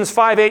 Ephesians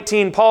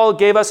 5:18, Paul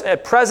gave us a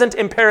present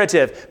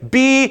imperative.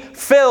 Be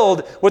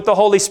filled with the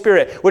Holy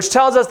Spirit, which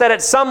tells us that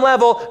at some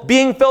level,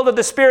 being filled with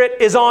the Spirit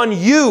is on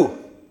you.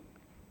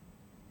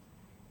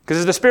 Because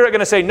is the Spirit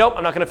going to say, nope,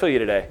 I'm not going to fill you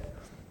today?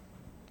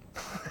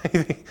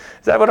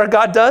 Is that what our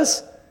God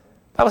does? The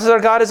Bible says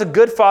our God is a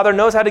good Father,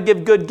 knows how to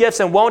give good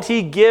gifts, and won't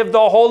He give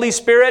the Holy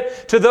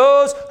Spirit to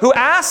those who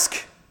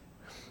ask?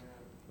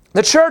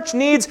 The church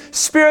needs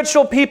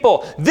spiritual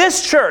people.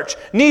 This church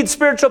needs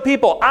spiritual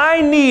people.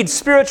 I need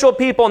spiritual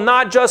people,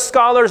 not just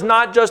scholars,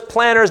 not just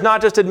planners,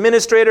 not just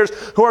administrators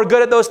who are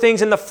good at those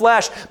things in the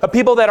flesh, but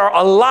people that are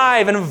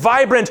alive and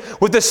vibrant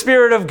with the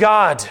Spirit of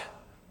God.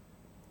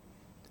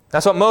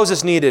 That's what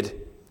Moses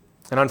needed.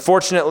 And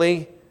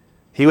unfortunately,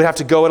 he would have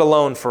to go it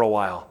alone for a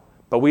while.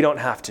 But we don't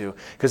have to,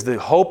 because the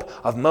hope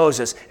of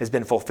Moses has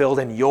been fulfilled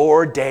in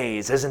your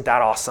days. Isn't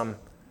that awesome?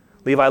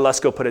 Levi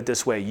Lusko put it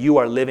this way: you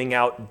are living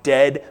out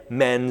dead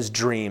men's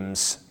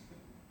dreams.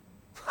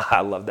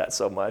 I love that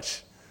so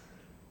much.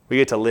 We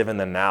get to live in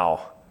the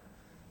now.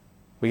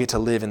 We get to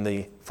live in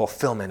the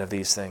fulfillment of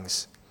these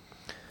things.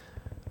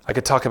 I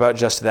could talk about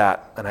just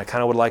that, and I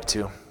kind of would like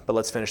to, but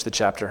let's finish the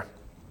chapter.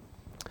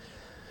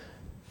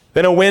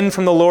 Then a wind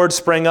from the Lord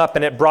sprang up,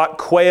 and it brought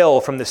quail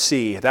from the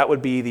sea. That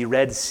would be the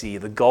Red Sea,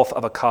 the Gulf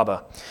of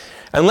Aqaba.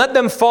 And let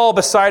them fall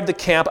beside the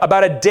camp,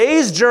 about a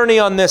day's journey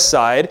on this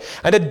side,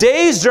 and a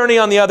day's journey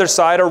on the other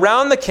side,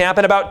 around the camp,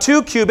 and about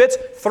 2 cubits,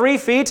 3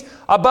 feet,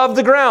 above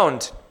the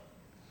ground.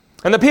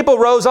 And the people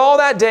rose all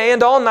that day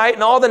and all night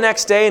and all the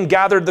next day and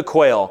gathered the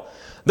quail.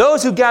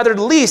 Those who gathered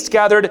least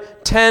gathered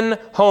 10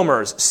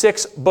 homers,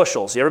 6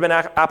 bushels. You ever been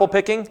apple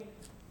picking?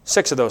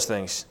 6 of those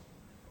things.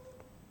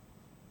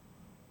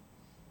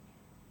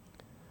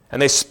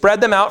 And they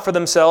spread them out for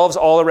themselves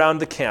all around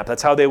the camp.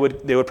 That's how they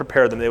would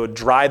prepare them. They would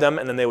dry them,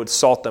 and then they would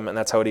salt them, and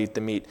that's how they'd eat the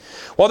meat.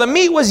 While the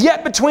meat was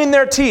yet between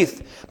their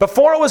teeth,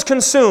 before it was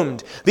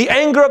consumed, the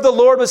anger of the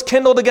Lord was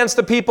kindled against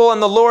the people, and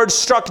the Lord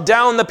struck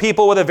down the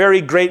people with a very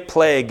great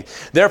plague.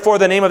 Therefore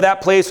the name of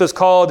that place was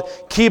called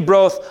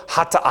Kibroth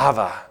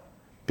Hattaavah,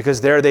 because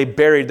there they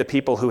buried the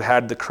people who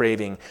had the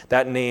craving.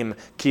 That name,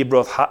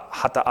 Kibroth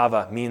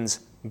Hattaavah,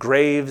 means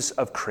graves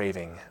of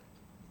craving.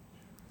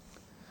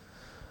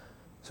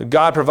 So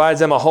God provides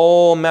them a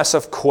whole mess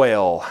of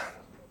quail.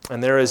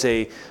 And there is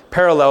a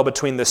parallel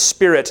between the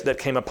spirit that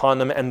came upon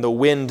them and the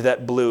wind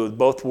that blew.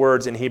 Both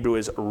words in Hebrew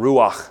is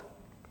ruach.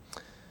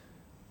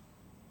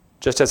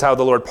 Just as how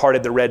the Lord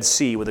parted the Red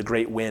Sea with a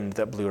great wind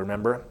that blew,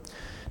 remember?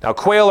 Now,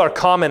 quail are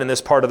common in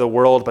this part of the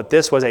world, but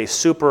this was a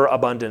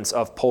superabundance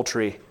of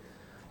poultry.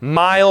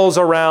 Miles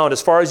around,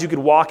 as far as you could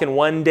walk in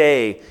one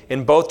day,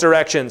 in both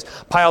directions,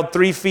 piled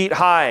 3 feet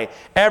high.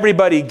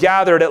 Everybody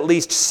gathered at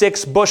least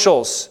 6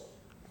 bushels.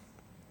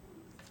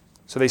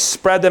 So they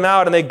spread them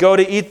out and they go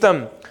to eat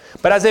them.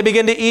 But as they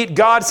begin to eat,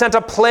 God sent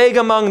a plague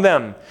among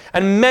them,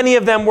 and many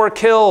of them were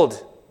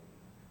killed.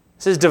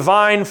 This is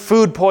divine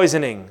food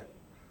poisoning.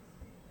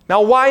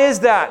 Now, why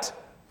is that?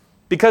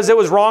 Because it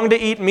was wrong to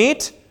eat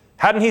meat?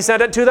 Hadn't He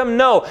sent it to them?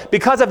 No,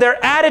 because of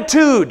their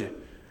attitude,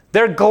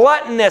 their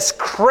gluttonous,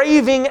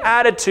 craving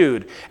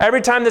attitude. Every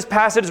time this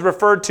passage is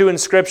referred to in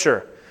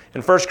Scripture,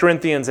 in 1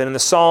 Corinthians and in the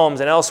Psalms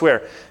and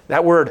elsewhere,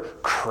 that word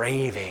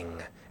craving,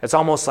 it's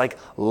almost like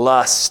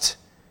lust.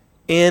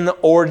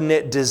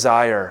 Inordinate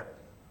desire.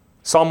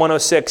 Psalm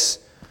 106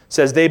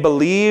 says, they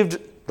believed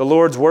the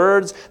Lord's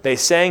words, they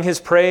sang His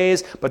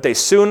praise, but they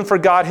soon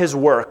forgot His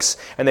works,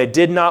 and they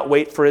did not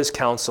wait for His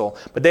counsel.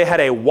 But they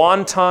had a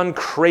wanton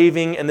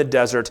craving in the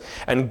desert,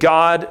 and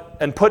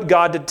put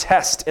God to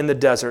test in the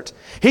desert.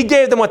 He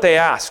gave them what they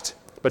asked,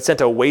 but sent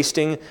a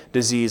wasting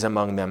disease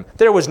among them.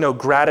 There was no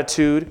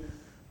gratitude.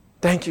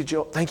 Thank you,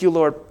 Joel. Thank you,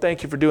 Lord.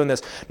 Thank you for doing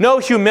this. No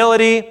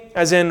humility,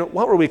 as in,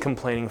 what were we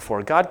complaining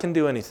for? God can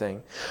do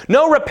anything.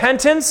 No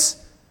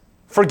repentance.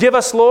 Forgive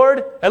us,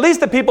 Lord. At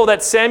least the people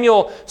that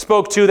Samuel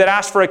spoke to that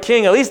asked for a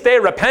king, at least they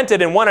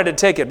repented and wanted to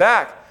take it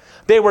back.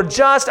 They were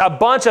just a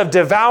bunch of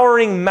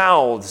devouring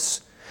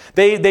mouths.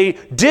 They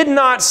did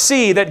not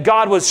see that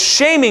God was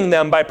shaming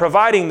them by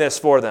providing this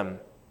for them.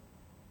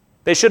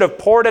 They should have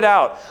poured it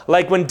out,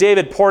 like when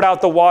David poured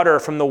out the water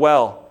from the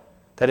well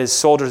that his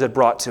soldiers had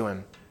brought to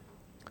him.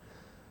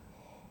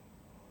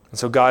 And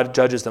so God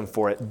judges them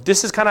for it.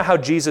 This is kind of how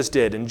Jesus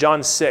did in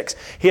John 6.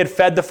 He had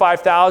fed the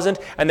 5,000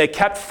 and they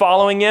kept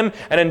following Him.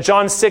 And in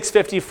John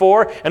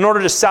 6:54, in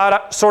order to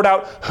sort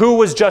out who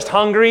was just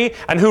hungry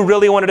and who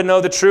really wanted to know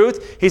the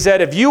truth, He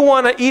said, if you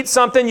want to eat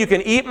something, you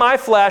can eat my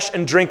flesh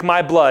and drink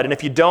my blood. And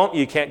if you don't,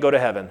 you can't go to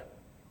heaven.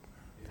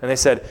 And they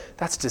said,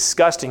 that's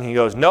disgusting. He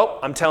goes, nope,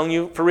 I'm telling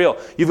you for real.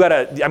 You've got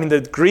to,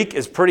 the Greek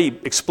is pretty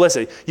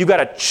explicit. You've got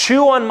to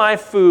chew on my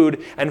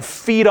food and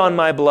feed on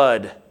my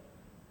blood.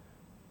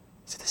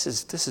 So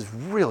this is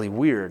really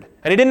weird.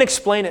 And he didn't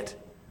explain it.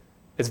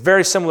 It's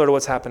very similar to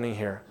what's happening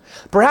here.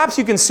 Perhaps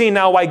you can see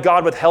now why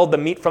God withheld the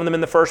meat from them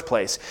in the first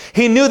place.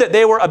 He knew that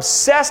they were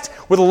obsessed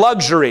with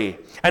luxury.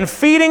 And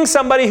feeding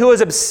somebody who is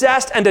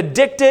obsessed and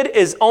addicted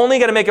is only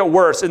going to make it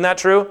worse. Isn't that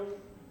true?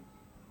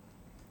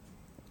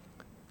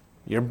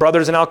 Your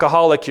brother's an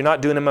alcoholic. You're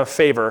not doing him a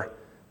favor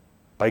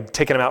by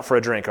taking him out for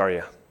a drink, are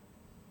you?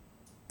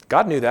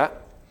 God knew that.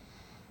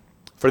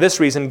 For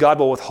this reason, God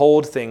will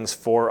withhold things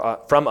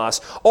from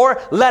us,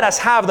 or let us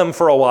have them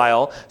for a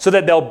while, so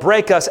that they'll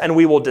break us and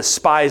we will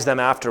despise them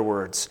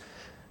afterwards.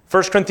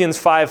 1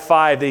 Corinthians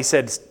 5:5, they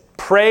said,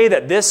 pray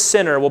that this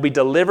sinner will be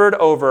delivered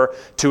over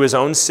to his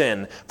own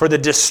sin, for the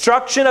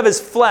destruction of his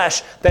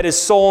flesh, that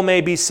his soul may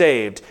be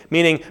saved.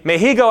 Meaning, may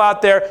he go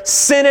out there,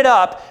 sin it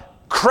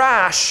up,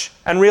 crash,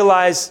 and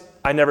realize,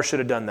 I never should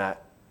have done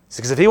that.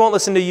 Because if he won't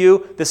listen to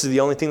you, this is the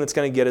only thing that's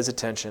going to get his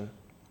attention.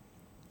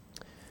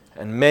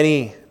 And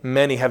many,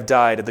 many have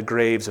died at the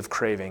graves of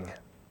craving.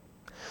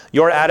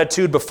 Your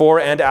attitude before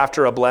and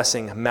after a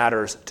blessing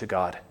matters to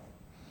God.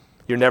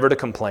 You're never to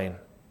complain.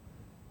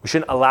 We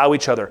shouldn't allow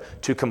each other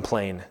to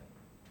complain,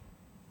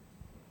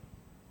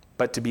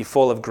 but to be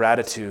full of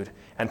gratitude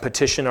and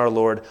petition our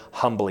Lord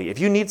humbly. If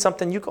you need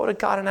something, you go to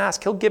God and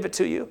ask. He'll give it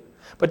to you.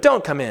 But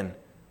don't come in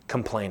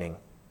complaining.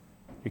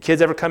 Your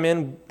kids ever come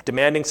in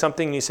demanding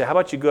something and you say, how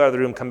about you go out of the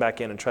room, come back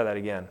in and try that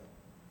again?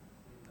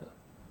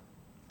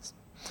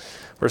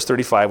 Verse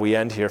 35, we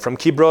end here. From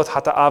Kibroth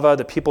Hattaava,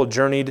 the people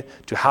journeyed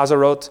to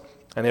Hazeroth,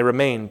 and they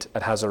remained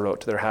at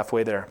Hazeroth. They're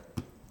halfway there.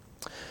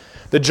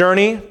 The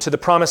journey to the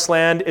promised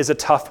land is a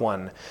tough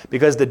one,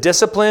 because the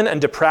discipline and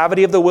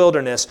depravity of the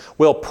wilderness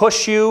will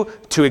push you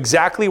to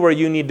exactly where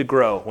you need to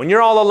grow. When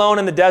you're all alone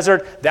in the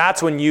desert,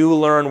 that's when you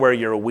learn where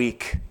you're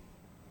weak.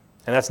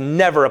 And that's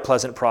never a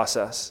pleasant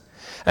process.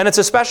 And it's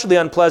especially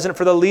unpleasant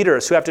for the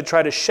leaders who have to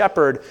try to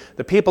shepherd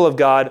the people of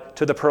God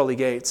to the pearly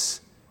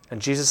gates.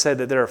 And Jesus said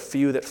that there are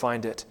few that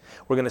find it.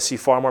 We're going to see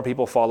far more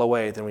people fall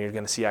away than we're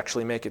going to see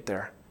actually make it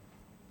there.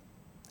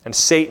 And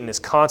Satan is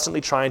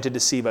constantly trying to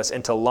deceive us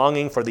into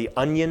longing for the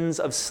onions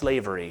of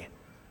slavery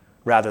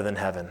rather than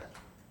heaven.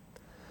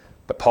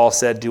 But Paul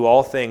said, do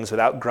all things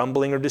without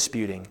grumbling or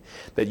disputing,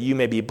 that you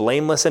may be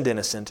blameless and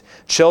innocent,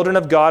 children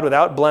of God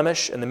without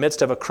blemish in the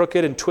midst of a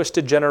crooked and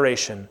twisted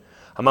generation,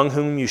 among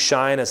whom you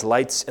shine as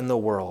lights in the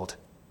world.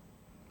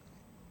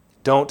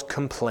 Don't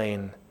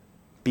complain.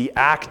 Be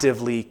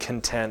actively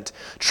content.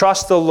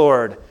 Trust the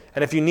Lord.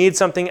 And if you need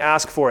something,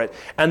 ask for it.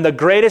 And the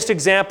greatest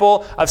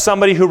example of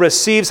somebody who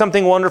receives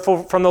something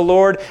wonderful from the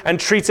Lord and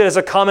treats it as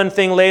a common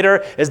thing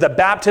later is the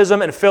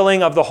baptism and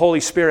filling of the Holy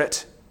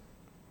Spirit.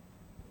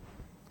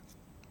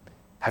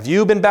 Have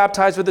you been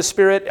baptized with the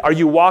Spirit? Are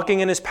you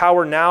walking in His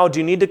power now? Do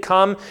you need to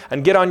come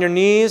and get on your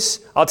knees?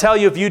 I'll tell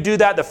you, if you do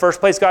that, the first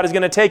place God is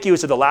going to take you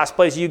is to the last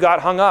place you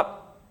got hung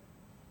up.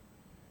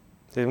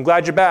 I'm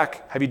glad you're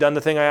back. Have you done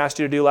the thing I asked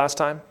you to do last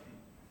time?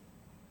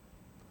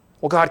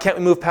 Well, God, can't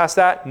we move past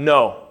that?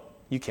 No,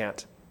 you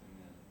can't.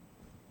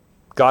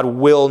 God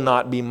will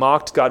not be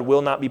mocked. God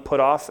will not be put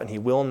off, and He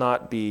will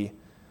not be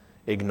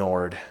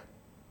ignored.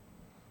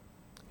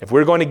 If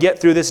we're going to get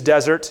through this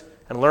desert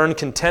and learn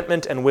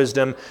contentment and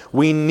wisdom,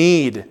 we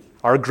need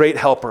our great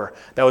helper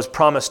that was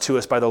promised to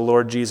us by the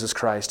Lord Jesus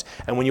Christ.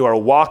 And when you are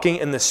walking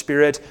in the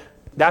Spirit,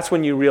 that's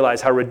when you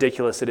realize how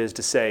ridiculous it is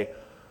to say,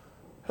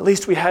 at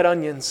least we had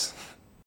onions.